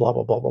bliss, blah,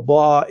 blah, blah, blah,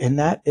 blah. And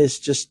that is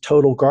just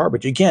total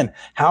garbage. Again,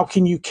 how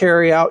can you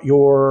carry out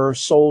your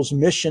soul's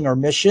mission or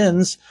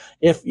missions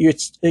if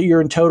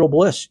you're in total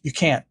bliss? You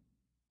can't.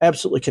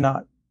 Absolutely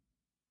cannot.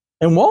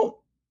 And won't.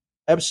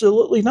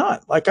 Absolutely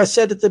not. Like I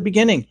said at the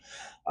beginning,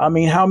 I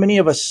mean, how many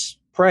of us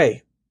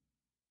pray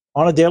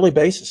on a daily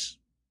basis?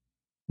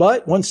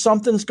 But when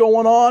something's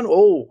going on,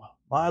 oh,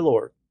 my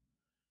Lord.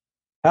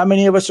 How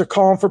many of us are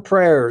calling for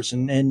prayers?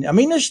 And I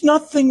mean, there's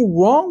nothing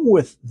wrong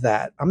with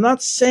that. I'm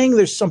not saying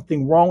there's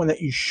something wrong with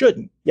that you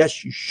shouldn't.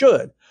 Yes, you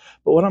should.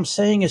 But what I'm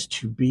saying is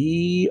to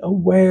be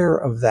aware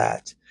of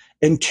that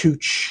and to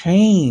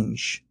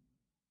change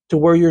to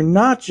where you're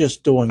not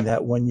just doing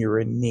that when you're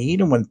in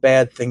need and when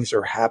bad things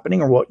are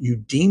happening or what you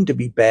deem to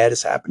be bad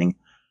is happening.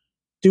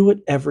 Do it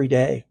every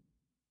day.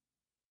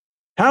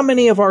 How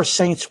many of our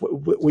saints,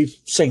 we've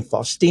Saint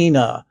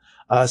Faustina,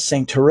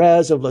 Saint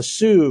Therese of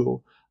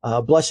Lisieux,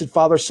 Blessed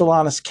Father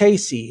Solanus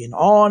Casey, and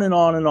on and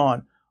on and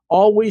on,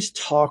 always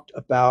talked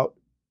about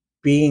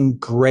being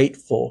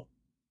grateful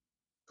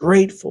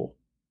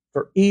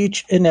for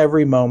each and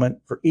every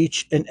moment, for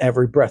each and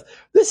every breath.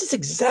 This is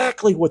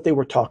exactly what they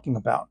were talking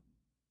about.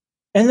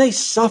 And they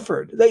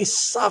suffered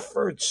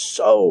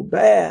so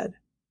bad.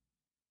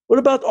 What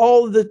about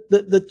all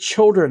the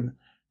children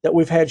that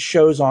we've had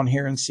shows on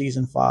here in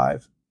season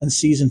 5 and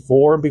season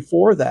 4 and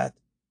before that?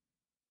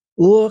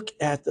 Look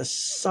at the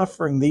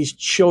suffering these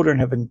children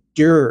have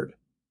endured.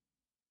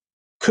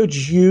 Could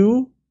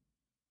you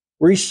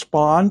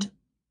respond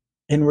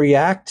and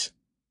react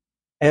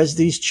as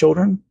these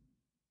children?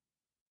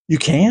 You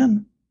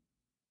can.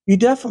 You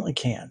definitely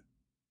can.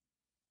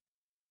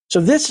 So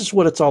this is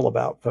what it's all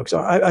about, folks.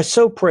 I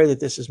so pray that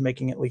this is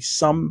making at least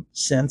some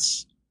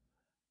sense.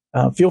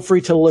 Feel free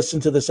to listen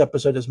to this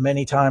episode as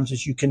many times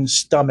as you can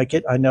stomach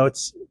it. I know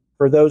it's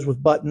for those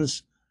with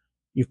buttons,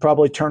 you've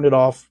probably turned it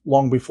off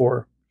long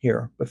before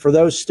here. But for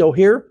those still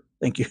here,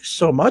 thank you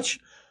so much.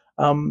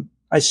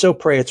 I so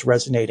pray it's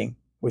resonating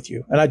with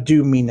you. And I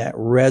do mean that,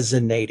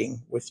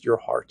 resonating with your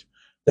heart,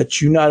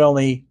 that you not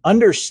only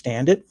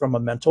understand it from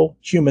a mental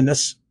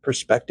humanist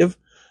perspective,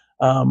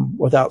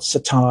 without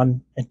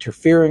Satan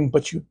interfering,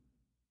 but you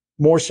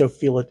more so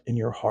feel it in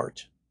your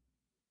heart.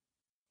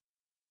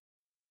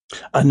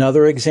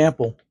 Another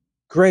example,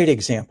 great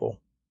example,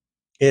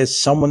 is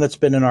someone that's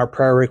been in our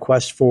prayer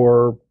request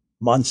for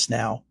months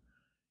now.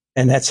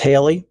 And that's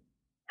Haley,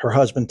 her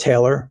husband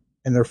Taylor,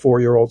 and their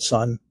 4-year-old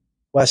son,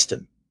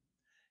 Weston.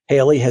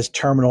 Haley has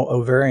terminal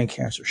ovarian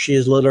cancer. She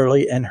is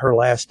literally in her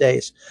last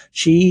days.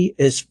 She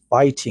is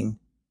fighting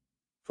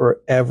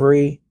for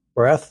every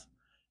breath,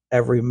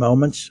 every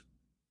moment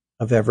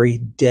of every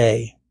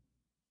day.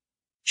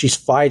 She's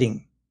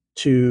fighting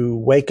to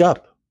wake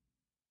up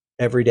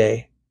every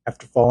day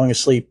after falling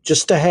asleep,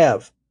 just to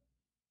have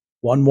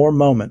one more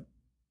moment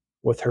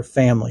with her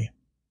family,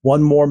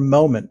 one more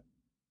moment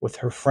with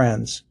her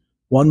friends,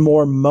 one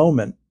more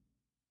moment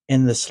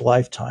in this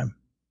lifetime.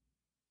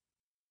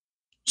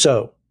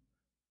 So,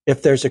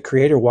 if there's a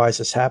creator, why is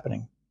this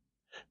happening?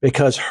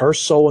 Because her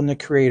soul and the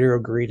creator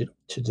agreed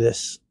to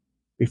this.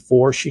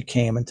 before she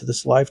came into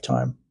this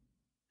lifetime.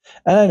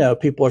 And I know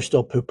people are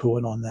still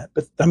poo-pooing on that,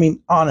 but I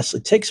mean, honestly,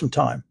 take some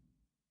time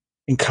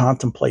and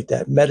contemplate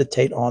that,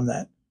 meditate on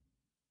that,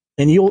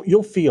 and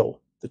you'll feel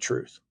the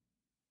truth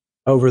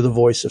over the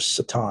voice of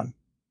Satan.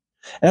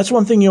 And that's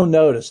one thing you'll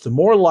notice. The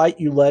more light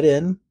you let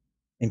in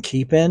and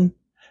keep in,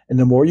 and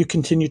the more you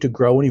continue to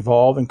grow and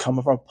evolve and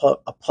come from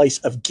a place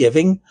of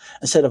giving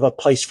instead of a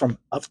place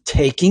of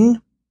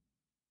taking,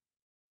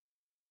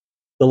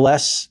 the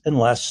less and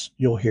less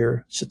you'll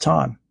hear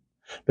Satan.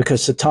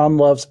 Because Satan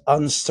loves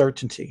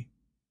uncertainty.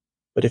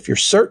 But if you're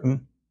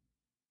certain,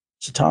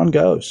 Satan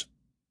goes.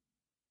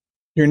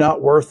 You're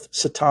not worth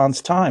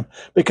Satan's time,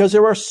 because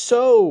there are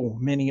so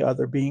many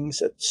other beings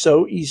that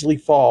so easily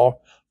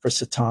fall for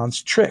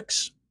Satan's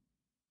tricks.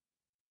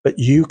 But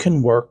you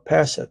can work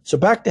past it. So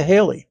back to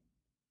Haley.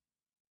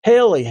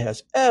 Haley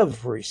has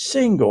every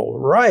single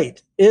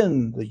right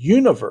in the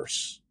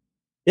universe,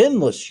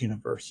 endless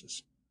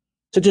universes,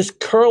 to just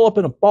curl up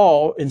in a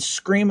ball and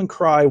scream and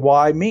cry,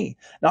 why me?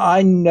 Now,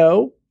 I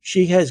know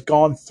she has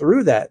gone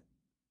through that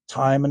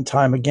time and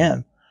time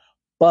again,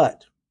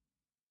 but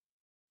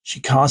she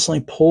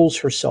constantly pulls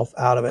herself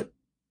out of it.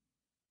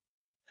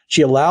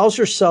 She allows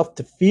herself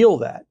to feel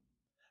that,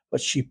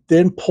 but she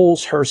then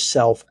pulls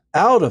herself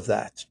out of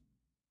that,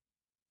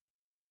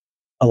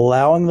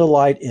 allowing the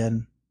light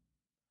in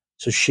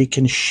so she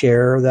can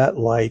share that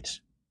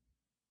light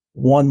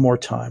one more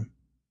time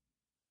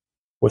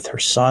with her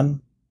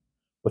son,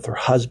 with her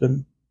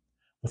husband,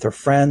 with her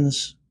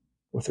friends,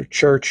 with her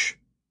church,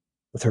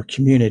 with her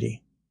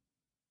community.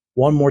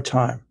 One more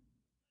time.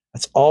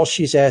 That's all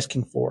she's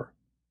asking for.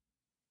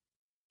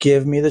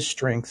 Give me the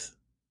strength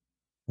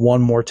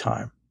one more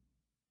time.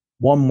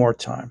 One more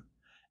time.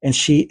 And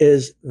she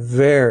is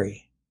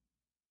very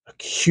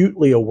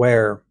acutely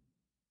aware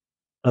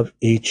of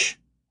each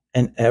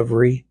and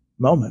every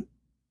moment.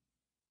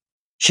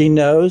 She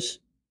knows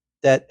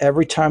that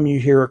every time you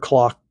hear a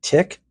clock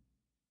tick,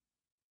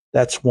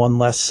 that's one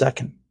less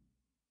second,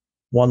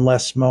 one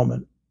less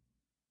moment.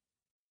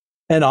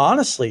 And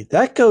honestly,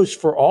 that goes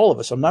for all of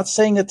us. I'm not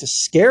saying that to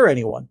scare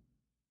anyone,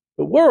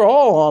 but we're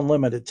all on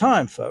limited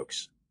time,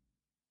 folks.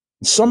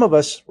 And some of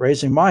us,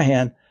 raising my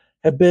hand,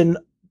 have been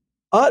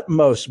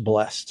utmost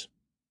blessed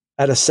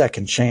at a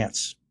second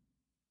chance.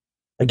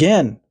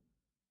 Again,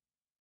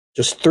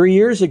 just 3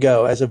 years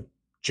ago, as of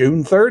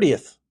June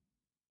 30th,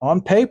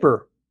 on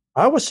paper,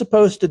 I was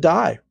supposed to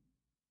die.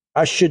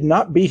 I should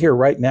not be here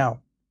right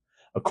now.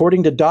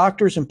 According to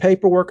doctors and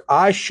paperwork,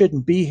 I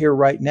shouldn't be here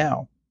right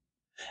now.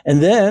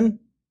 And then,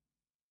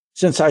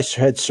 since I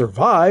had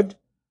survived,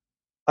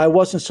 I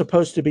wasn't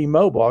supposed to be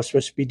mobile. I was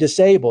supposed to be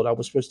disabled. I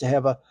was supposed to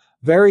have a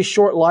very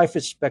short life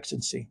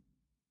expectancy,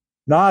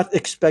 not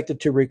expected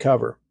to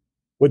recover,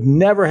 would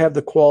never have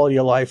the quality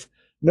of life,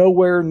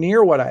 nowhere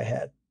near what I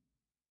had.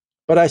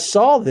 But I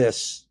saw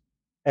this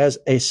as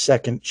a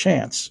second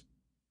chance.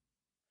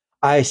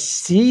 I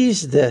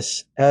seized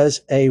this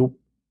as a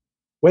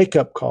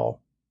wake-up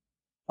call,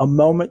 a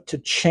moment to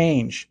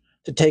change,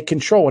 to take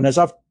control. And as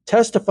I've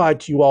testified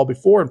to you all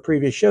before in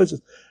previous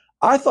shows,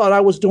 I thought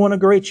I was doing a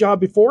great job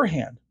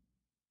beforehand.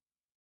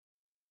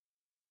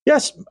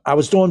 Yes, I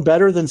was doing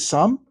better than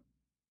some,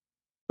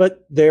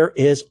 but there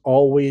is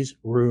always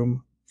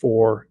room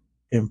for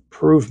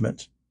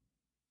improvement.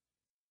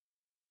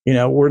 You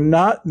know, we're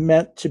not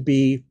meant to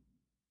be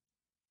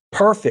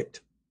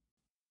perfect.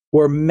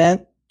 We're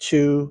meant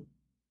to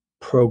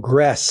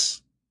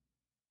progress,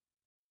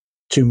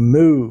 to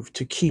move,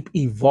 to keep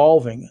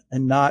evolving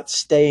and not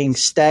staying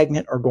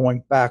stagnant or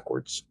going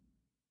backwards.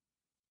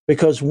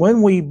 Because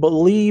when we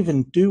believe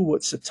and do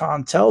what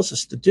Satan tells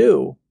us to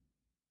do,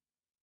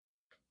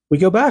 we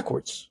go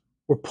backwards.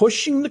 We're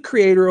pushing the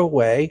Creator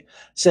away,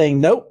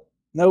 saying, nope,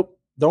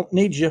 don't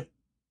need you.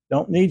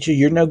 Don't need you.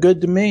 You're no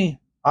good to me.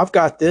 I've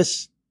got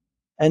this.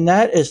 And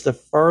that is the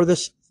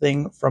furthest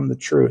thing from the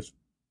truth.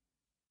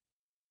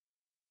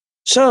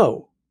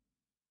 So,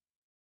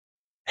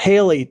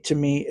 Haley, to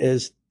me,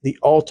 is the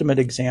ultimate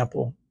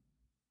example.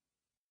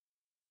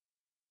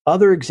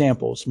 Other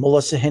examples,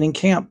 Melissa Henning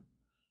Camp,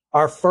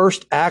 our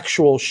first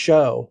actual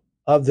show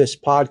of this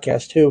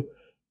podcast, who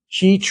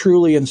she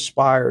truly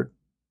inspired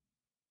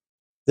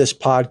this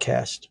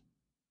podcast,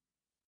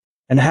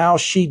 and how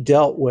she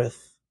dealt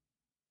with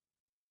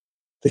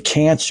the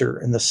cancer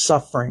and the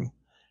suffering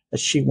that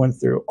she went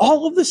through.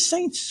 All of the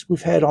saints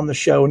we've had on the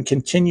show and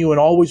continue and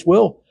always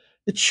will.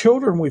 The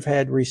children we've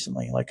had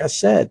recently, like I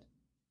said,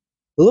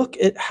 look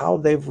at how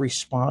they've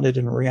responded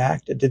and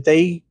reacted. Did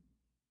they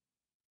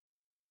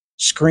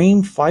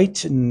scream,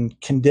 fight, and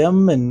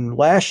condemn and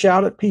lash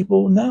out at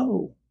people?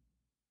 No.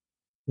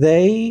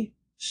 They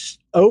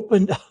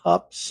opened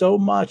up so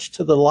much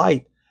to the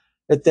light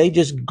that they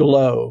just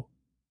glow.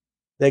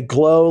 They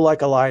glow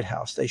like a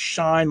lighthouse. They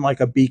shine like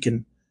a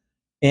beacon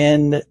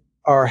and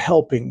are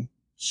helping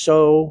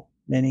so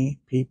many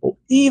people.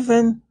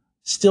 Even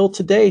still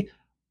today,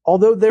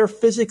 although they're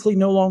physically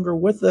no longer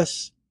with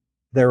us,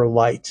 their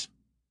light,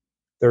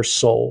 their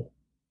soul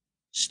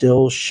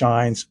still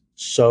shines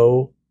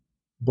so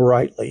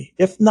brightly,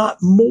 if not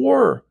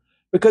more,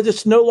 because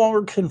it's no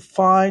longer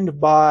confined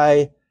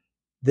by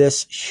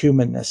this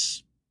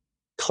humanness.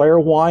 Claire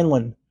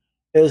Wineland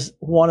is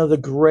one of the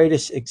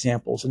greatest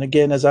examples. And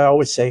again, as I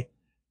always say,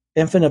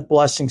 infinite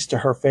blessings to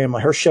her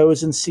family. Her show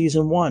is in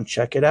season 1.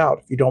 Check it out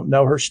if you don't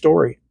know her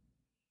story.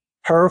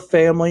 Her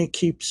family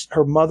keeps,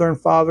 her mother and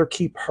father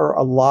keep her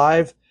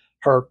alive.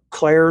 Her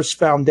Claire's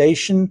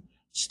Foundation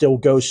still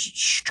goes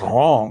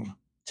strong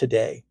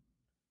today.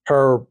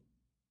 Her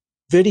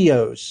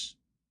videos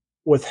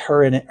with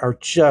her in it are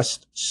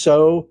just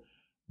so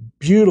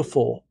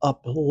beautiful,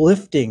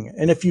 uplifting.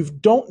 And if you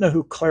don't know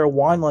who Claire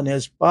Wineland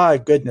is, by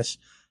goodness,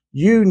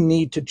 you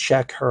need to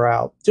check her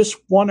out. Just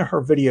one of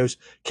her videos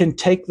can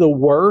take the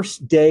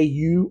worst day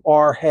you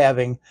are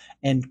having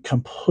and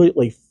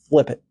completely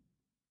flip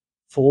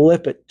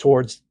it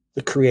towards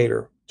the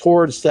Creator,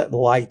 towards that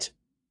light,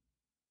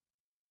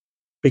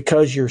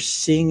 because you're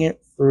seeing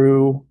it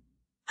through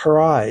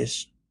her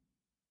eyes,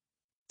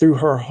 through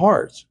her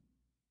heart.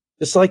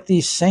 Just like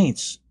these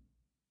saints,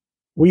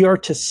 we are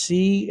to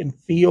see and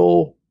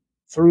feel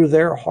through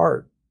their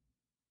heart,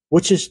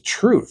 which is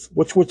truth,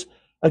 which was,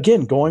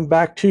 again, going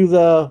back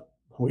to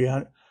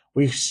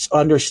we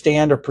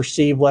understand or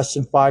perceive less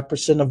than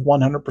 5% of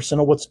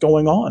 100% of what's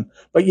going on.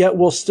 But yet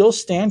we'll still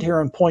stand here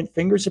and point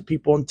fingers at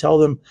people and tell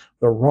them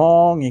they're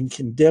wrong and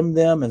condemn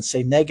them and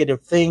say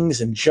negative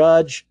things and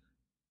judge.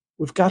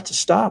 We've got to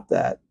stop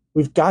that.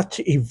 We've got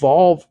to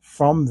evolve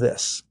from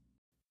this.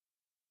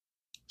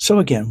 So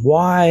again,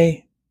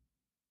 why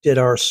did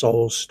our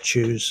souls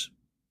choose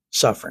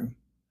suffering?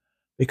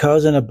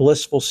 Because in a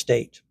blissful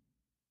state,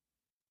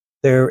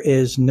 there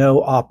is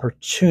no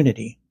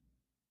opportunity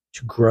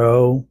to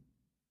grow,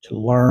 to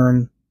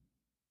learn,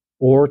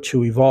 or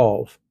to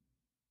evolve.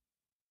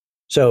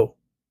 So,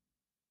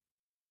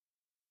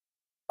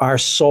 our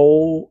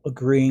soul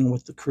agreeing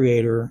with the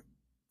Creator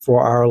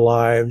for our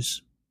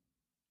lives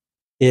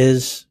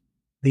is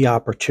the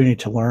opportunity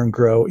to learn,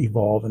 grow,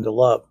 evolve, and to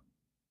love.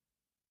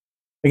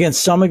 Again,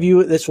 some of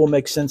you, this will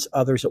make sense,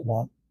 others it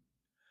won't.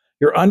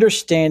 Your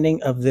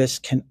understanding of this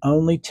can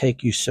only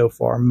take you so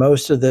far.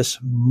 Most of this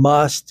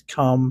must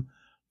come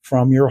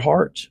from your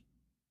heart.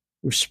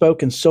 We've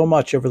spoken so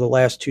much over the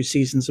last 2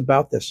 seasons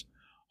about this,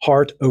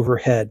 heart over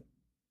head.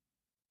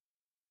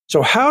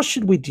 So how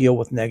should we deal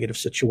with negative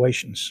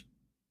situations?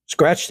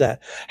 Scratch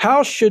that.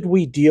 How should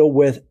we deal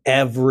with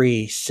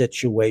every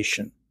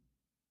situation?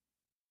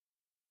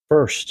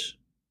 First,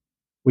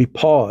 we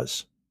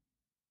pause.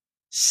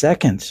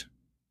 Second,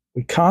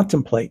 we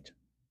contemplate.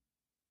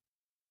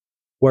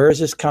 Where is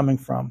this coming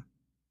from?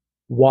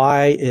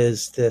 Why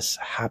is this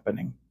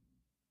happening?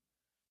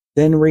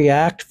 Then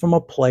react from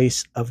a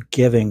place of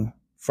giving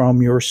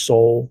from your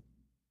soul,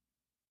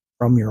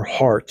 from your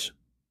heart.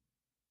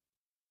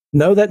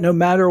 Know that no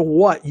matter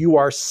what, you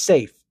are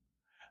safe.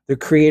 The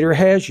Creator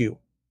has you,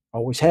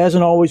 always has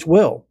and always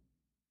will.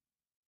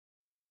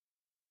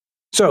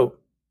 So,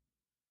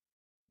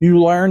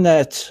 you learn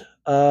that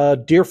a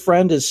dear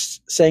friend is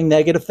saying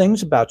negative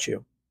things about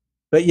you,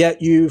 but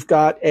yet you've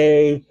got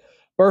a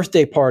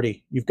birthday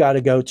party you've got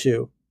to go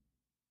to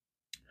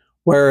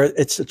where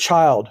it's a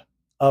child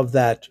of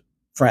that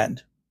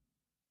friend.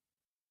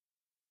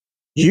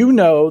 You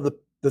know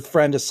the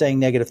friend is saying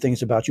negative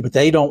things about you, but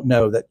they don't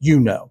know that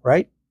you know,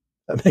 right?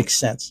 That makes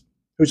sense.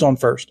 Who's on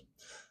first?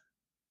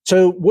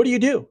 So what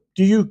do?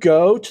 Do you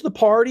go to the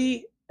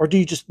party or do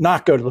you just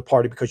not go to the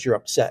party because you're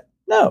upset?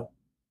 No,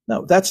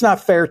 that's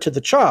not fair to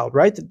the child,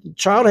 right? The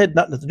child had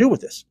nothing to do with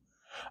this.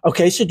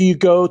 Okay, so do you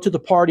go to the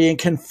party and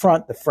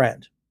confront the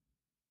friend?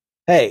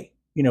 Hey,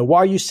 why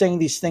are you saying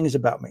these things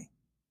about me?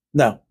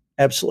 No,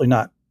 absolutely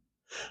not.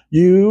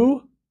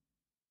 You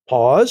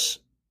pause,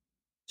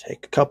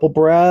 take a couple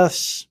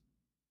breaths,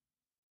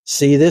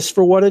 see this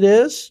for what it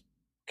is.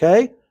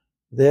 Okay,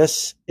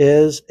 this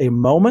is a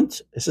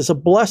moment. This is a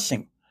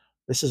blessing.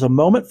 This is a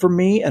moment for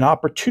me, an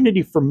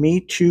opportunity for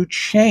me to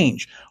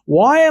change.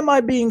 Why am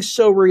I being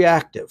so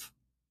reactive?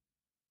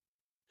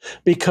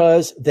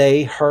 Because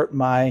they hurt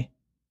my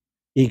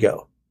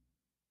ego.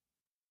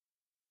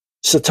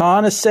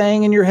 Satan is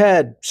saying in your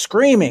head,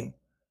 screaming,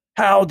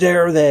 how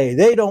dare they?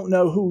 They don't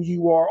know who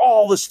you are,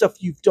 all the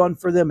stuff you've done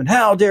for them, and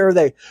how dare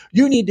they?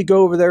 You need to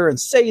go over there and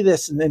say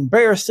this and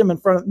embarrass them in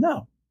front of them.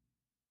 No.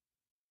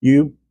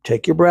 You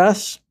take your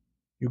breaths,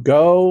 you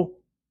go,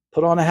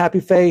 put on a happy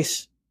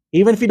face.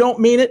 Even if you don't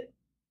mean it,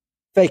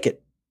 fake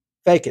it.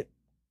 Fake it.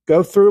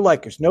 Go through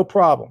like there's no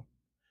problem.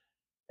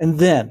 And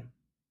then,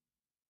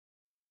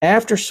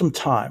 after some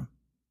time,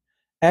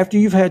 after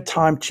you've had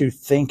time to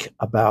think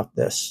about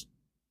this,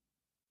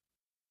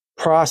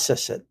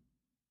 process it,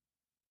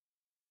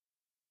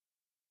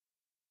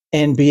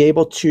 and be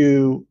able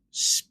to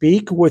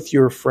speak with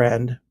your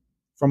friend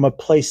from a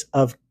place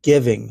of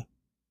giving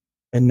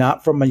and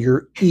not from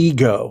your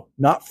ego,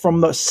 not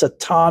from the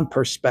Satan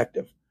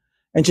perspective.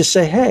 And just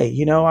say, hey,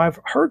 I've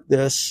heard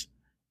this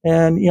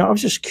and, I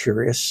was just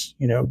curious,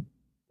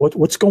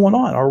 what's going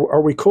on?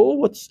 Are we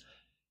cool?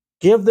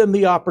 Give them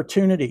the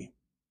opportunity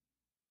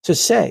to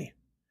say,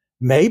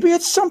 maybe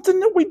it's something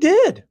that we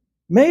did.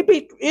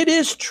 Maybe it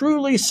is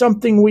truly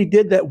something we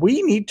did that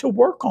we need to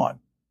work on.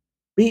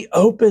 Be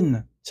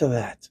open to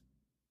that.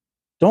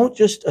 Don't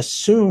just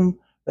assume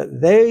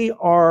that they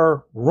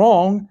are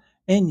wrong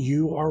and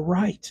you are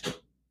right.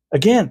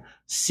 Again,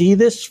 see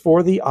this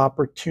for the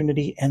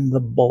opportunity and the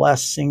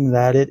blessing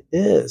that it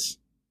is.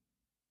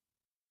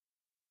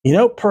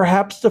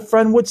 Perhaps the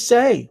friend would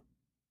say,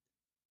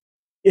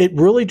 it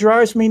really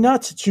drives me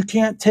nuts that you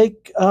can't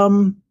take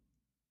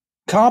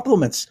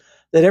compliments,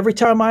 that every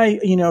time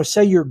I,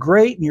 say you're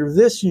great and you're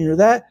this and you're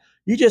that,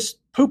 you just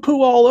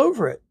poo-poo all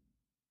over it.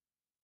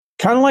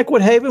 Kind of like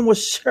what Haven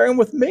was sharing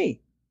with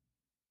me.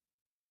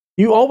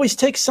 You always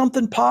take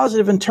something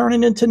positive and turn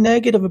it into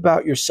negative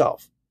about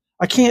yourself.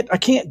 I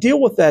can't deal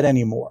with that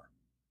anymore.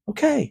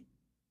 Okay.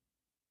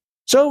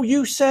 So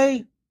you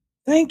say,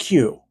 thank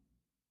you.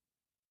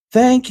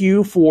 Thank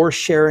you for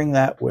sharing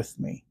that with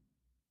me.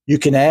 You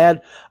can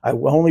add, I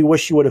only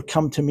wish you would have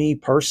come to me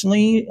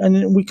personally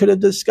and we could have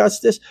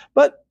discussed this,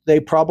 but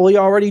they probably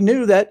already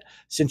knew that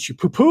since you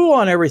poo-poo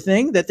on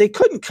everything, that they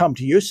couldn't come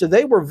to you. So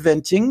they were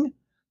venting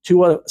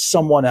to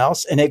someone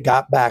else and it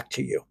got back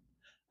to you.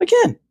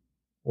 Again,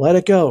 let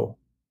it go.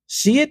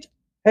 See it.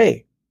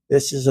 Hey,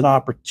 this is an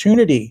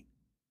opportunity.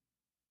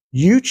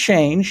 You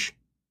change,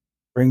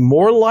 bring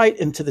more light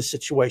into the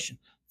situation.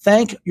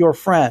 Thank your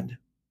friend.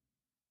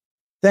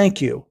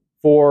 Thank you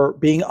for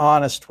being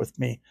honest with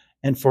me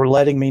and for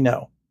letting me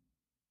know.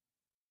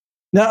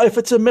 Now, if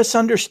it's a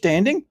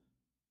misunderstanding,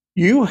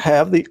 you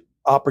have the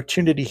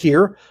opportunity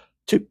here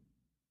to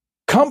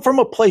come from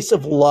a place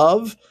of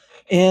love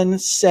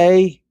and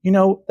say,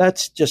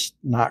 that's just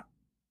not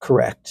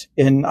correct.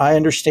 And I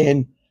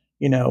understand,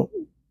 and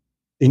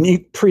you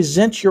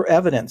present your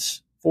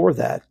evidence for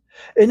that.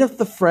 And if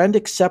the friend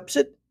accepts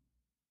it,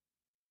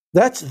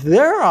 that's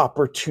their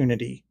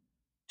opportunity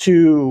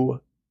to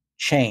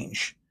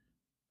change.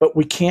 But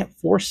we can't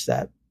force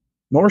that,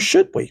 nor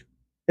should we.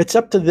 It's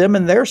up to them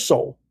and their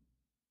soul.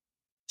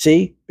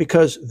 See,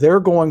 because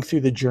they're going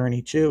through the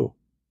journey too.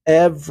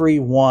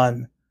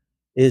 Everyone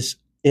is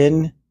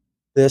in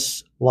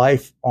this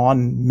life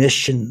on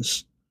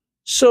missions.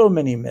 So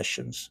many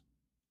missions.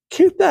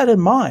 Keep that in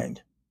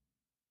mind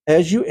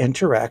as you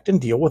interact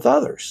and deal with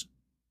others.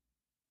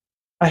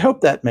 I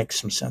hope that makes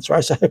some sense. Or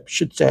I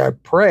should say, I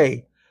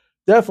pray,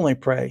 definitely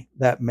pray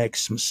that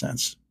makes some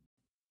sense.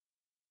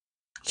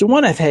 So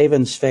one of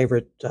Haven's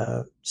favorite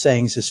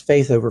sayings is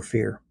faith over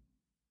fear.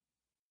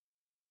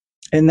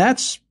 And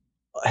that's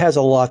has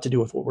a lot to do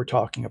with what we're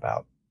talking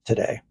about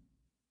today.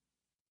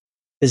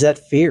 Is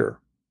that fear?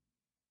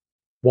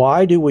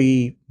 Why do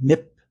we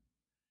nip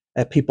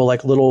at people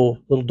like little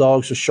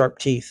dogs with sharp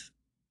teeth?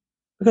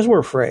 Because we're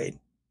afraid.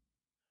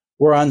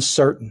 We're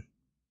uncertain.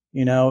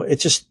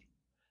 It's just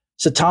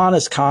Satan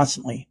is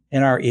constantly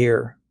in our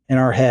ear, in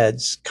our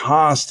heads,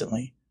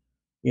 constantly,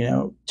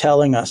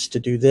 telling us to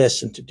do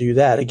this and to do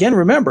that. Again,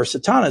 remember,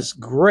 Satan is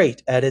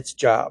great at its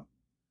job.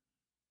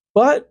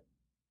 But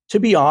to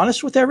be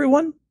honest with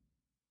everyone,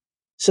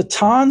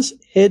 Satan's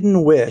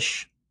hidden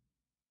wish,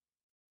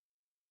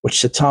 which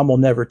Satan will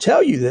never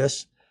tell you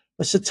this,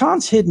 but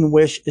Satan's hidden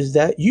wish is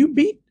that you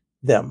beat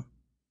them.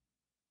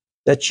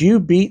 That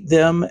you beat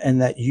them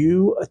and that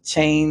you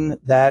attain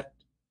that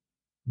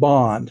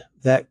bond,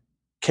 that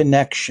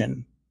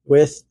connection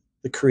with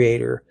the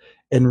Creator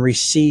and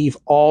receive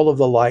all of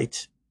the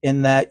light,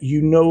 in that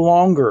you no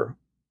longer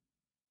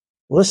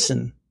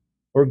listen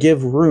or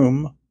give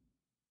room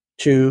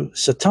to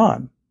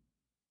Satan.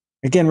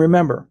 Again,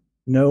 remember,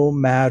 no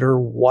matter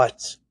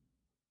what,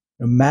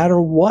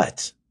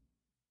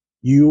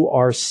 you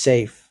are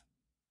safe.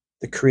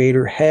 The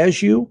Creator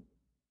has you,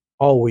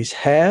 always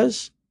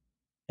has,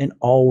 and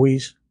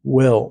always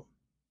will.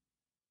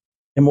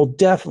 And we'll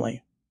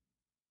definitely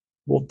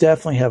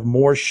have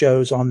more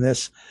shows on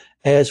this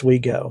as we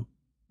go.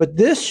 But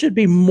this should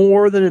be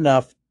more than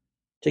enough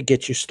to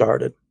get you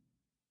started.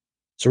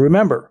 So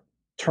remember,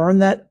 turn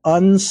that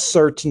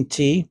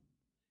uncertainty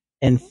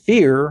and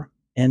fear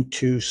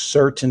into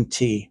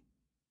certainty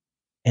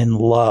and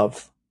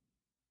love.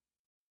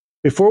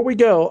 Before we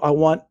go, I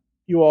want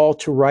you all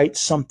to write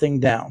something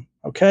down,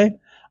 okay?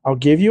 I'll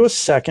give you a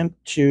second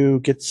to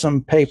get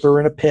some paper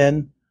and a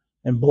pen,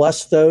 and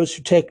bless those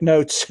who take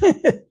notes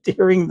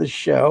during the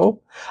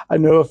show. I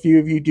know a few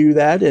of you do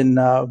that, and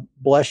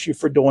bless you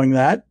for doing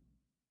that.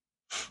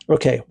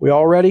 Okay, we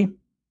all ready?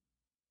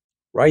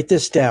 Write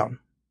this down.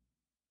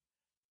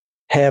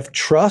 Have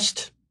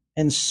trust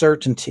and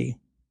certainty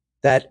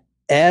that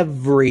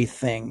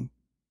everything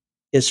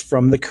is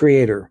from the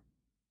Creator,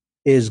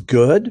 is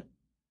good,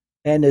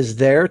 and is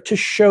there to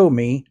show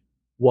me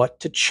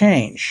what to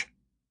change.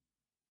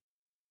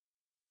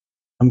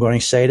 I'm going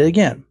to say it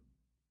again.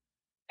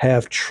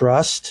 Have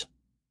trust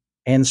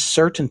and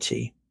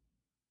certainty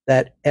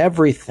that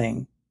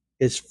everything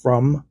is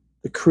from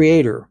the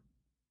Creator,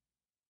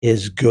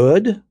 is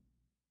good,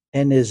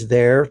 and is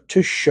there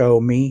to show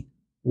me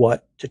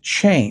what to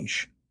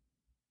change.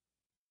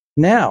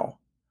 Now,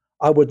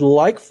 I would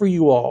like for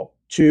you all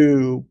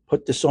to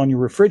put this on your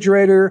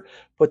refrigerator,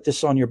 put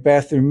this on your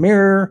bathroom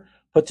mirror,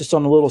 put this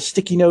on a little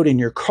sticky note in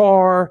your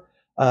car,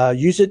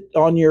 use it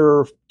on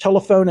your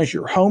telephone as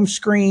your home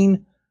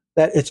screen.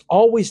 that it's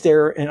always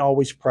there and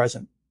always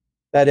present,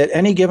 that at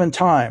any given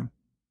time.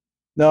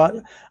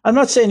 No, I'm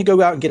not saying to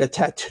go out and get a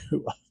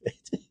tattoo of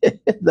it.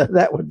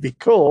 That would be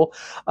cool.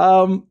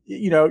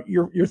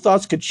 Your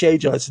thoughts could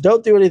change on it. So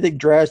don't do anything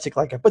drastic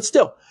like that, but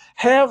still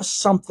have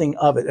something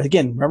of it.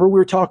 Again, remember we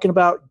were talking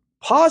about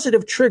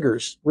positive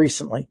triggers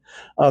recently,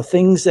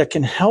 things that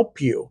can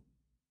help you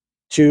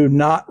to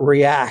not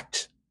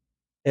react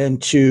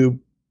and to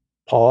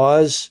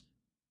pause,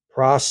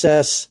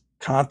 process,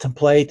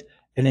 contemplate,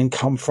 and then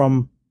come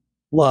from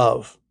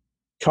love,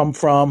 come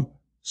from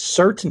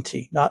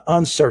certainty, not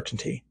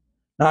uncertainty,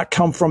 not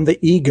come from the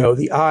ego,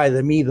 the I,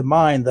 the me, the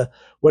mind, the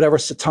whatever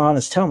Satan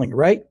is telling you,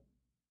 right?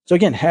 So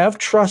again, have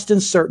trust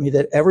and certainty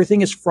that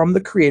everything is from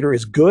the Creator,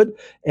 is good,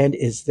 and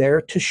is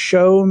there to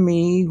show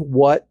me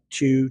what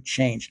to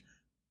change.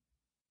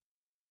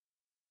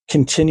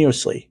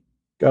 Continuously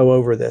go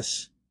over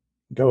this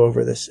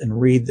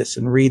and read this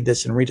and read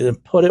this and read it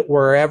and put it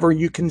wherever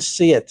you can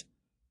see it.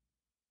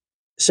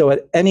 So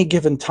at any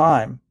given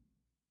time,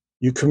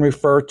 you can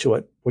refer to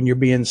it when you're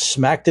being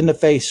smacked in the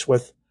face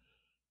with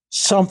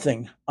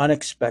something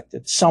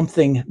unexpected,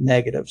 something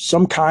negative,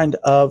 some kind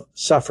of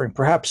suffering.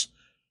 Perhaps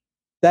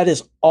that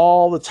is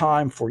all the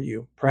time for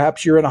you.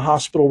 Perhaps you're in a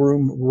hospital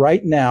room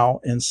right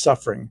now and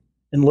suffering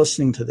and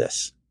listening to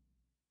this.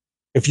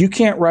 If you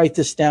can't write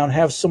this down,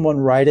 have someone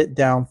write it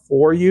down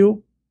for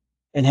you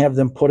and have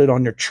them put it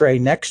on your tray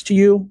next to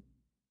you,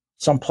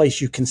 someplace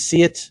you can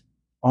see it,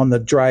 on the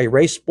dry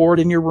erase board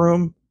in your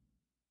room,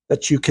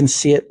 that you can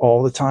see it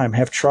all the time.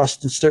 Have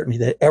trust and certainty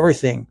that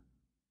everything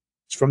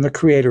from the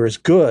Creator is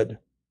good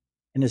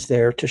and is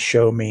there to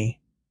show me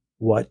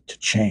what to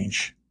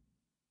change.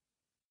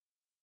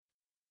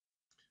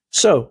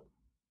 So,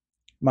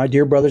 my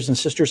dear brothers and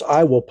sisters,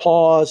 I will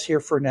pause here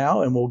for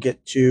now and we'll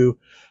get to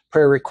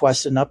prayer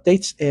requests and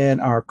updates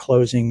and our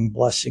closing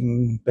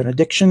blessing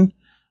benediction.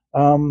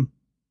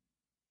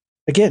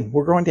 Again,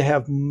 we're going to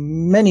have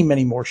many,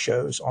 many more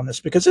shows on this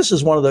because this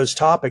is one of those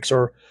topics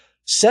or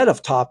set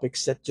of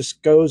topics that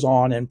just goes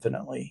on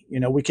infinitely.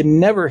 We can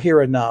never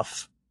hear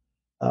enough.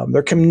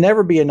 There can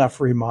never be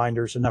enough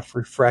reminders, enough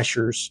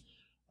refreshers,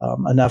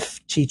 enough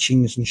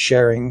teachings and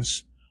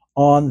sharings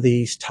on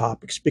these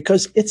topics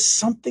because it's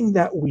something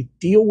that we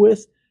deal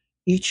with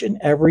each and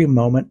every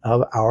moment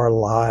of our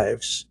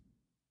lives.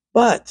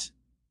 But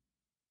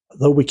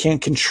though we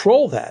can't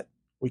control that,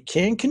 we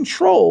can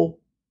control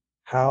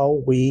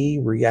how we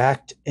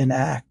react and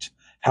act,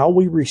 how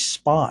we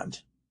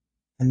respond.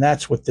 And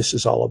that's what this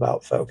is all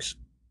about, folks.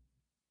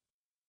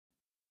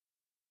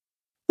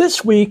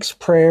 This week's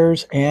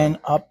prayers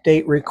and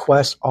update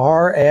requests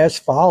are as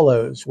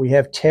follows. We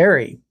have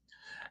Terry,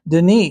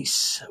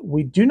 Denise.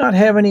 We do not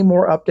have any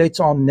more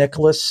updates on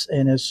Nicholas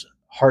and his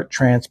heart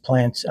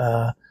transplant.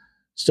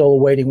 Still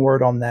awaiting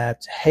word on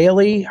that.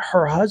 Haley,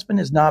 her husband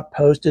has not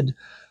posted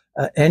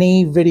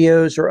any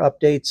videos or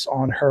updates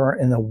on her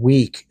in a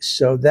week.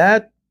 So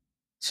that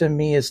to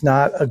me is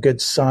not a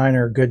good sign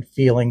or a good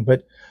feeling,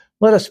 but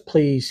let us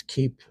please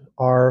keep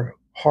our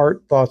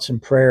heart, thoughts,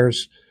 and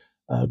prayers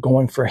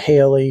going for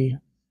Haley,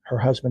 her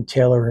husband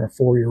Taylor, and her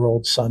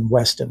 4-year-old son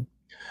Weston.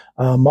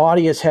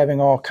 Maudie is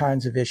having all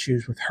kinds of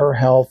issues with her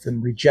health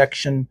and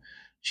rejection.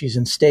 She's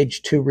in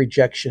stage 2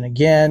 rejection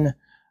again.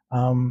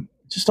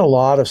 Just a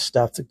lot of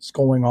stuff that's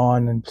going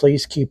on, and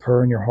please keep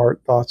her in your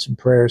heart, thoughts, and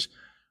prayers.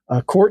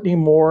 Courtney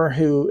Moore,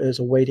 who is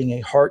awaiting a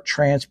heart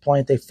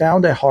transplant. They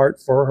found a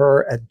heart for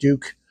her at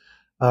Duke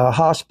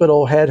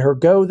Hospital, had her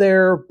go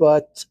there,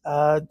 but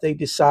they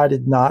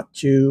decided not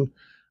to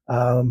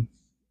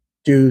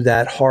do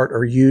that heart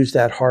or use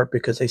that heart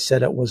because they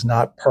said it was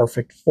not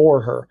perfect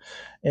for her.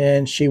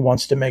 And she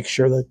wants to make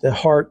sure that the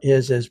heart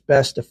is as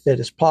best a fit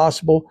as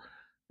possible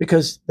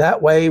because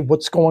that way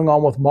what's going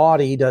on with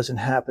Maudie doesn't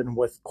happen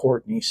with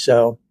Courtney.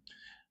 So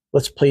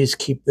let's please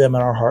keep them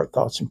in our heart,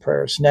 thoughts, and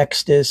prayers.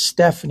 Next is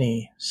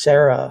Stephanie,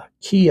 Sarah,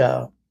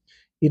 Kia,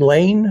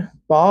 Elaine,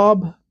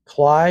 Bob,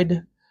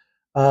 Clyde.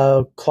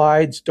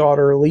 Clyde's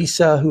daughter,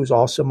 Lisa, who's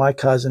also my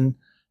cousin,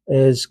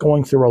 is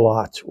going through a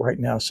lot right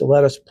now. So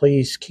let us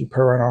please keep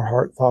her in our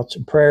heart, thoughts,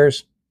 and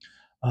prayers.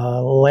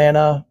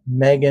 Lana,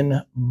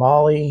 Megan,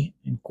 Molly,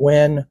 and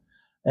Gwen,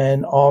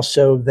 and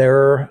also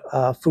their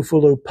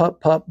Fufulu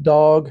Pup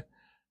dog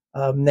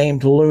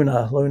named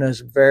Luna. Luna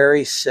is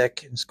very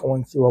sick and is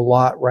going through a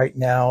lot right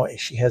now.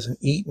 She hasn't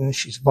eaten.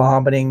 She's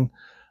vomiting,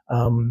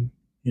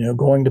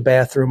 going to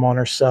bathroom on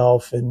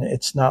herself, and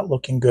it's not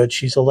looking good.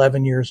 She's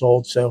 11 years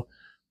old, so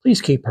please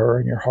keep her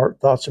in your heart,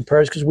 thoughts, and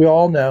prayers because we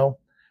all know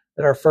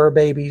that our fur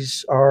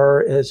babies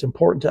are as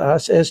important to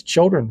us as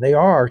children. They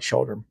are our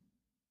children.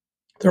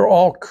 They're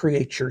all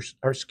creations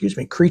of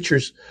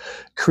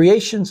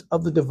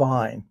the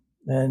divine,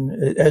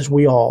 and as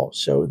we all,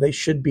 so they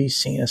should be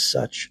seen as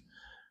such.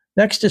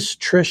 Next is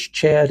Trish,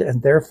 Chad,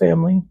 and their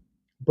family,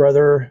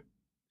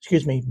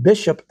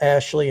 Bishop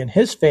Ashley and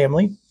his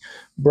family,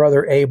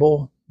 brother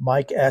Abel,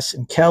 Mike S.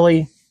 and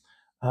Kelly,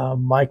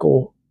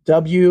 Michael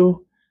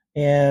W.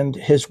 and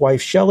his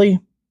wife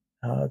Shelley,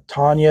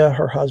 Tanya,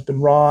 her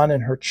husband Ron,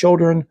 and her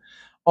children,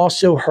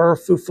 also her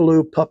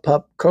Fufulu Pup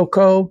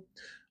Coco,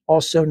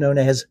 also known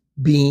as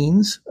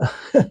Beans.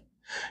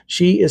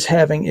 She is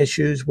having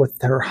issues with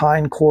her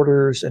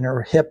hindquarters and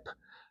her hip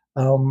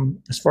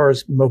as far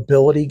as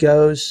mobility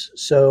goes.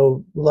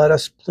 So let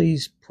us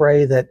please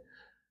pray that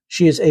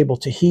she is able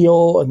to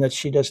heal and that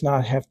she does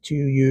not have to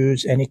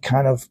use any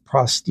kind of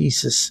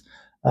prosthesis,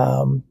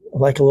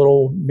 like a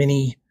little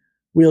mini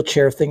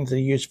wheelchair thing that they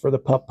use for the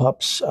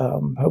pups.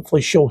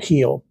 Hopefully she'll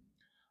heal.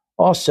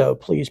 Also,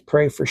 please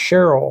pray for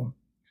Cheryl,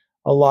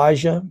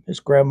 Elijah, his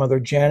grandmother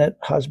Janet,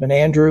 husband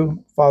Andrew,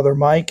 father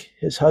Mike,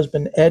 his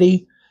husband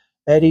Eddie,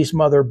 Eddie's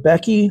mother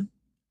Becky,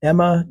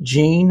 Emma,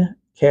 Jean,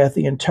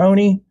 Kathy, and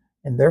Tony,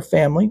 and their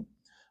family,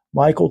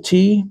 Michael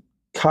T.,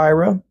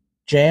 Kyra,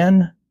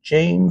 Jan,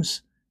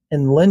 James,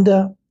 and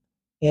Linda,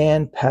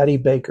 and Patty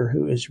Baker,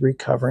 who is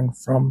recovering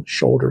from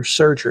shoulder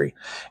surgery.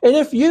 And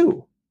if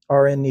you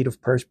are in need of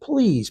prayers,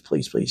 please,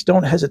 please, please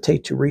don't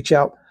hesitate to reach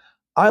out.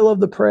 I love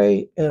to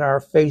pray, and our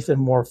Faith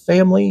and More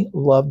family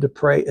love to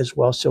pray as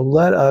well. So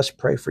let us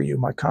pray for you.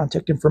 My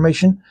contact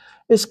information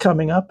is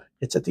coming up.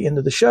 It's at the end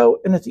of the show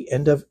and at the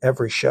end of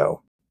every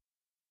show.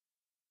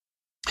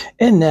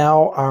 And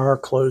now our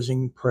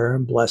closing prayer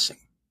and blessing.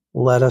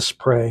 Let us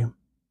pray.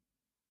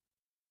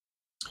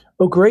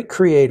 O great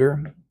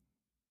Creator,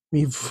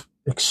 we've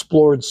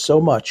explored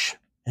so much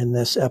in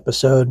this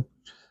episode.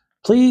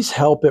 Please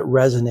help it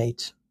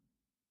resonate,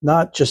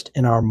 not just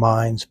in our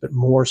minds, but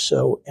more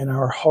so in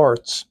our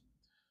hearts.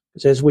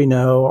 Because as we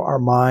know, our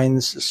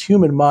minds, this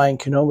human mind,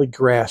 can only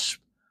grasp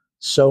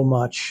so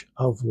much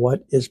of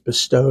what is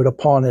bestowed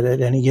upon it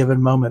at any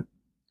given moment.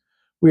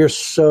 We are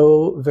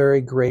so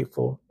very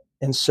grateful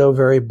and so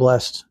very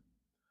blessed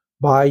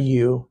by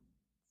you,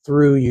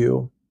 through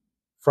you,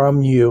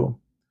 from you.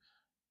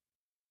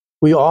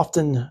 We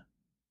often,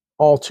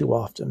 all too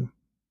often,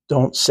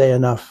 don't say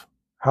enough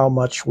how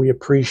much we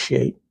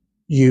appreciate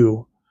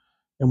you.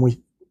 And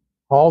we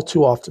all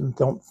too often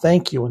don't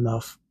thank you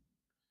enough,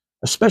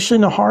 especially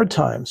in the hard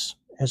times,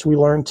 as we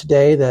learned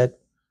today that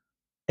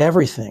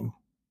everything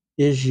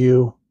is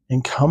you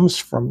and comes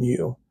from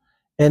you.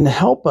 And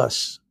help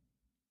us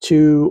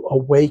to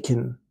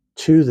awaken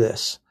to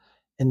this,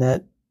 and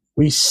that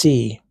we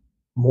see,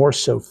 more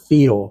so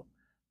feel,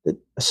 that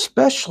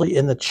especially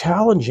in the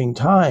challenging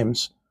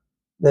times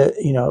that,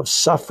 of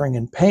suffering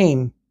and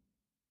pain,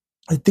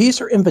 that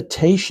these are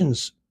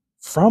invitations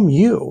from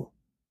you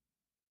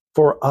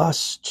for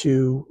us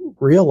to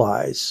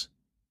realize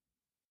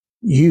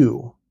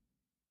you,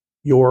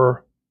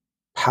 your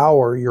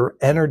power, your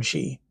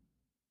energy,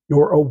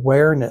 your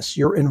awareness,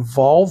 your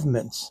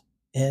involvement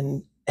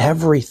in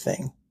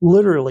everything,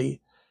 literally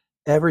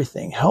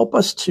everything. Help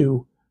us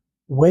to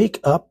wake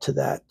up to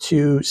that,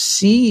 to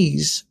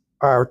seize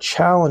our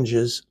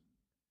challenges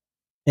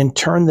and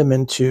turn them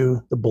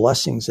into the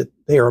blessings that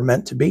they are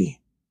meant to be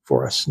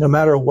for us, no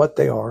matter what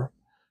they are,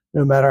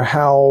 no matter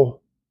how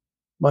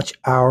much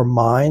our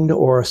mind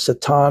or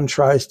Satan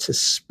tries to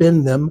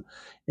spin them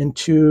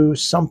into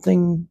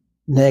something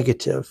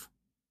negative.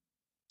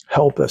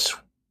 Help us,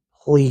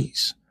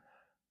 please.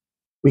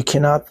 We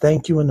cannot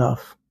thank you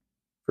enough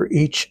for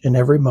each and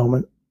every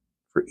moment,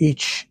 for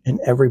each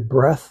and every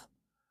breath,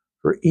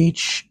 for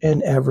each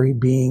and every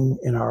being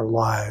in our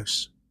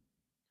lives.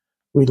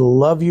 We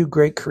love you,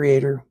 great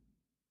Creator,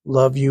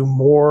 love you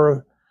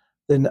more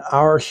than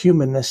our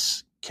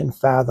humanness can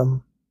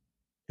fathom,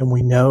 and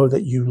we know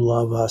that you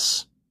love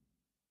us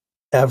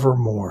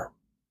evermore.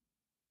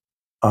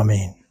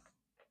 Amen.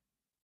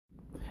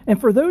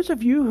 And for those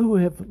of you who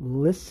have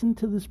listened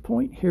to this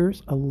point,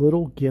 here's a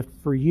little gift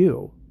for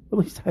you. At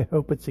least I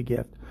hope it's a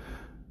gift.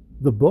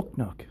 The Book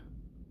Nook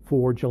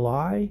for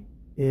July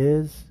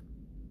is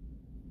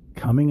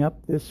coming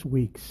up this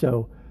week.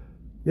 So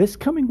this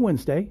coming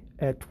Wednesday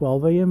at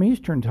 12 a.m.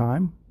 Eastern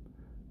Time,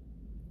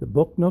 the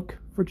Book Nook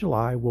for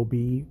July will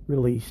be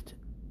released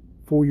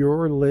for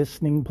your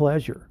listening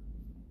pleasure.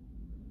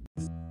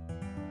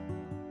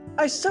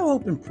 I so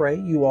hope and pray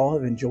you all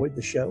have enjoyed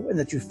the show and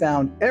that you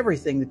found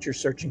everything that you're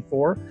searching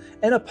for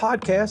in a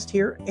podcast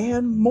here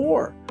and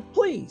more.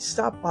 Please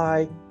stop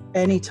by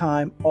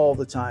anytime, all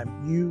the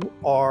time. You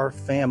are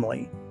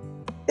family.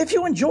 If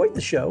you enjoyed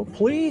the show,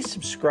 please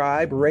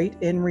subscribe, rate,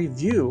 and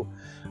review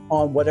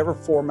on whatever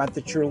format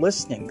that you're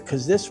listening,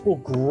 because this will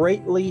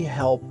greatly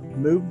help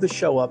move the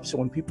show up. So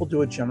when people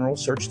do a general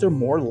search, they're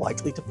more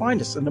likely to find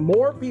us. And the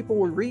more people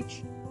we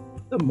reach,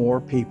 the more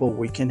people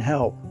we can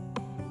help.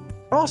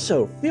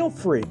 Also, feel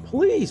free,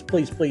 please,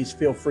 please, please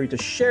feel free to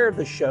share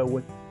the show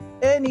with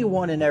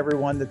anyone and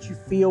everyone that you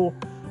feel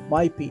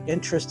might be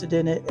interested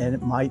in it and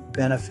it might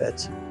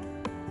benefit.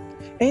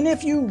 And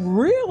if you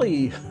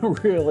really,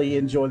 really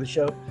enjoy the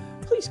show,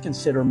 please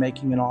consider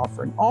making an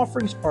offering.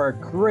 Offerings are a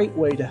great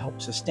way to help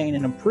sustain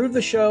and improve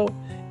the show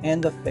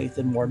and the Faith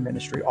and More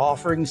ministry.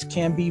 Offerings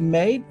can be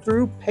made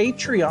through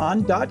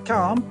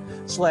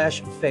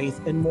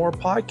patreon.com/Faith and More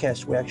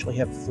podcast. We actually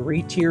have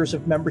 3 tiers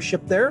of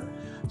membership there.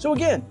 So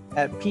again,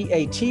 at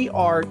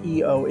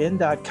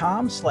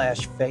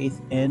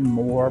patreon.com/Faith and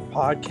More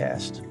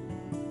podcast.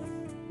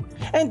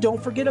 And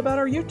don't forget about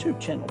our YouTube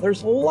channel.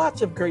 There's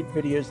lots of great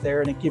videos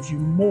there, and it gives you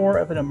more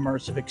of an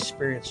immersive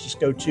experience. Just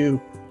go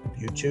to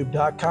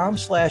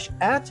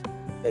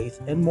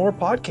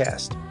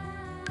youtube.com/@faithandmorepodcast.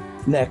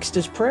 Next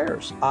is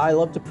prayers. I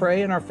love to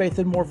pray in our Faith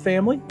and More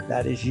family.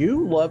 That is,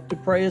 you love to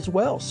pray as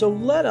well. So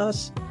let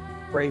us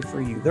pray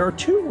for you. There are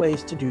two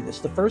ways to do this.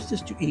 The first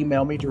is to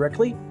email me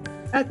directly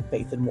at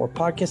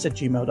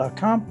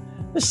faithandmorepodcast@gmail.com.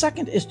 The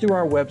second is through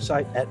our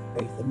website at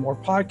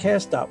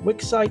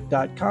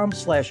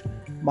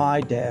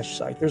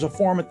faithandmorepodcast.wixsite.com/my-site. There's a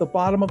form at the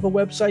bottom of the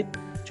website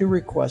to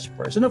request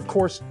prayers. And of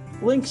course,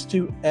 links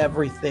to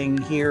everything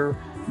here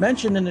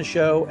mentioned in the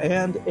show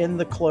and in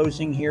the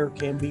closing here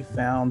can be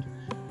found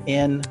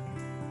in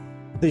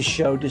the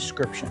show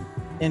description.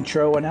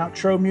 Intro and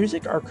outro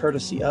music are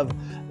courtesy of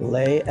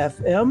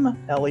LESFM,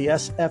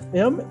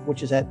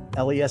 which is at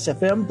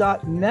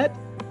lesfm.net.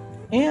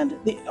 And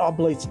the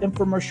Oblates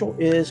infomercial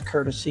is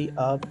courtesy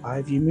of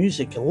iView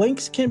Music.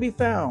 Links can be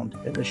found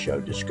in the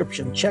show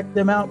description. Check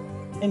them out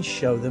and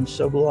show them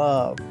some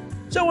love.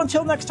 So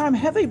until next time,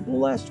 have a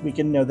blessed week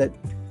and know that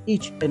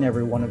each and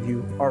every one of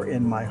you are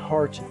in my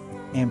heart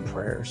and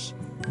prayers.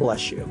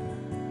 Bless you.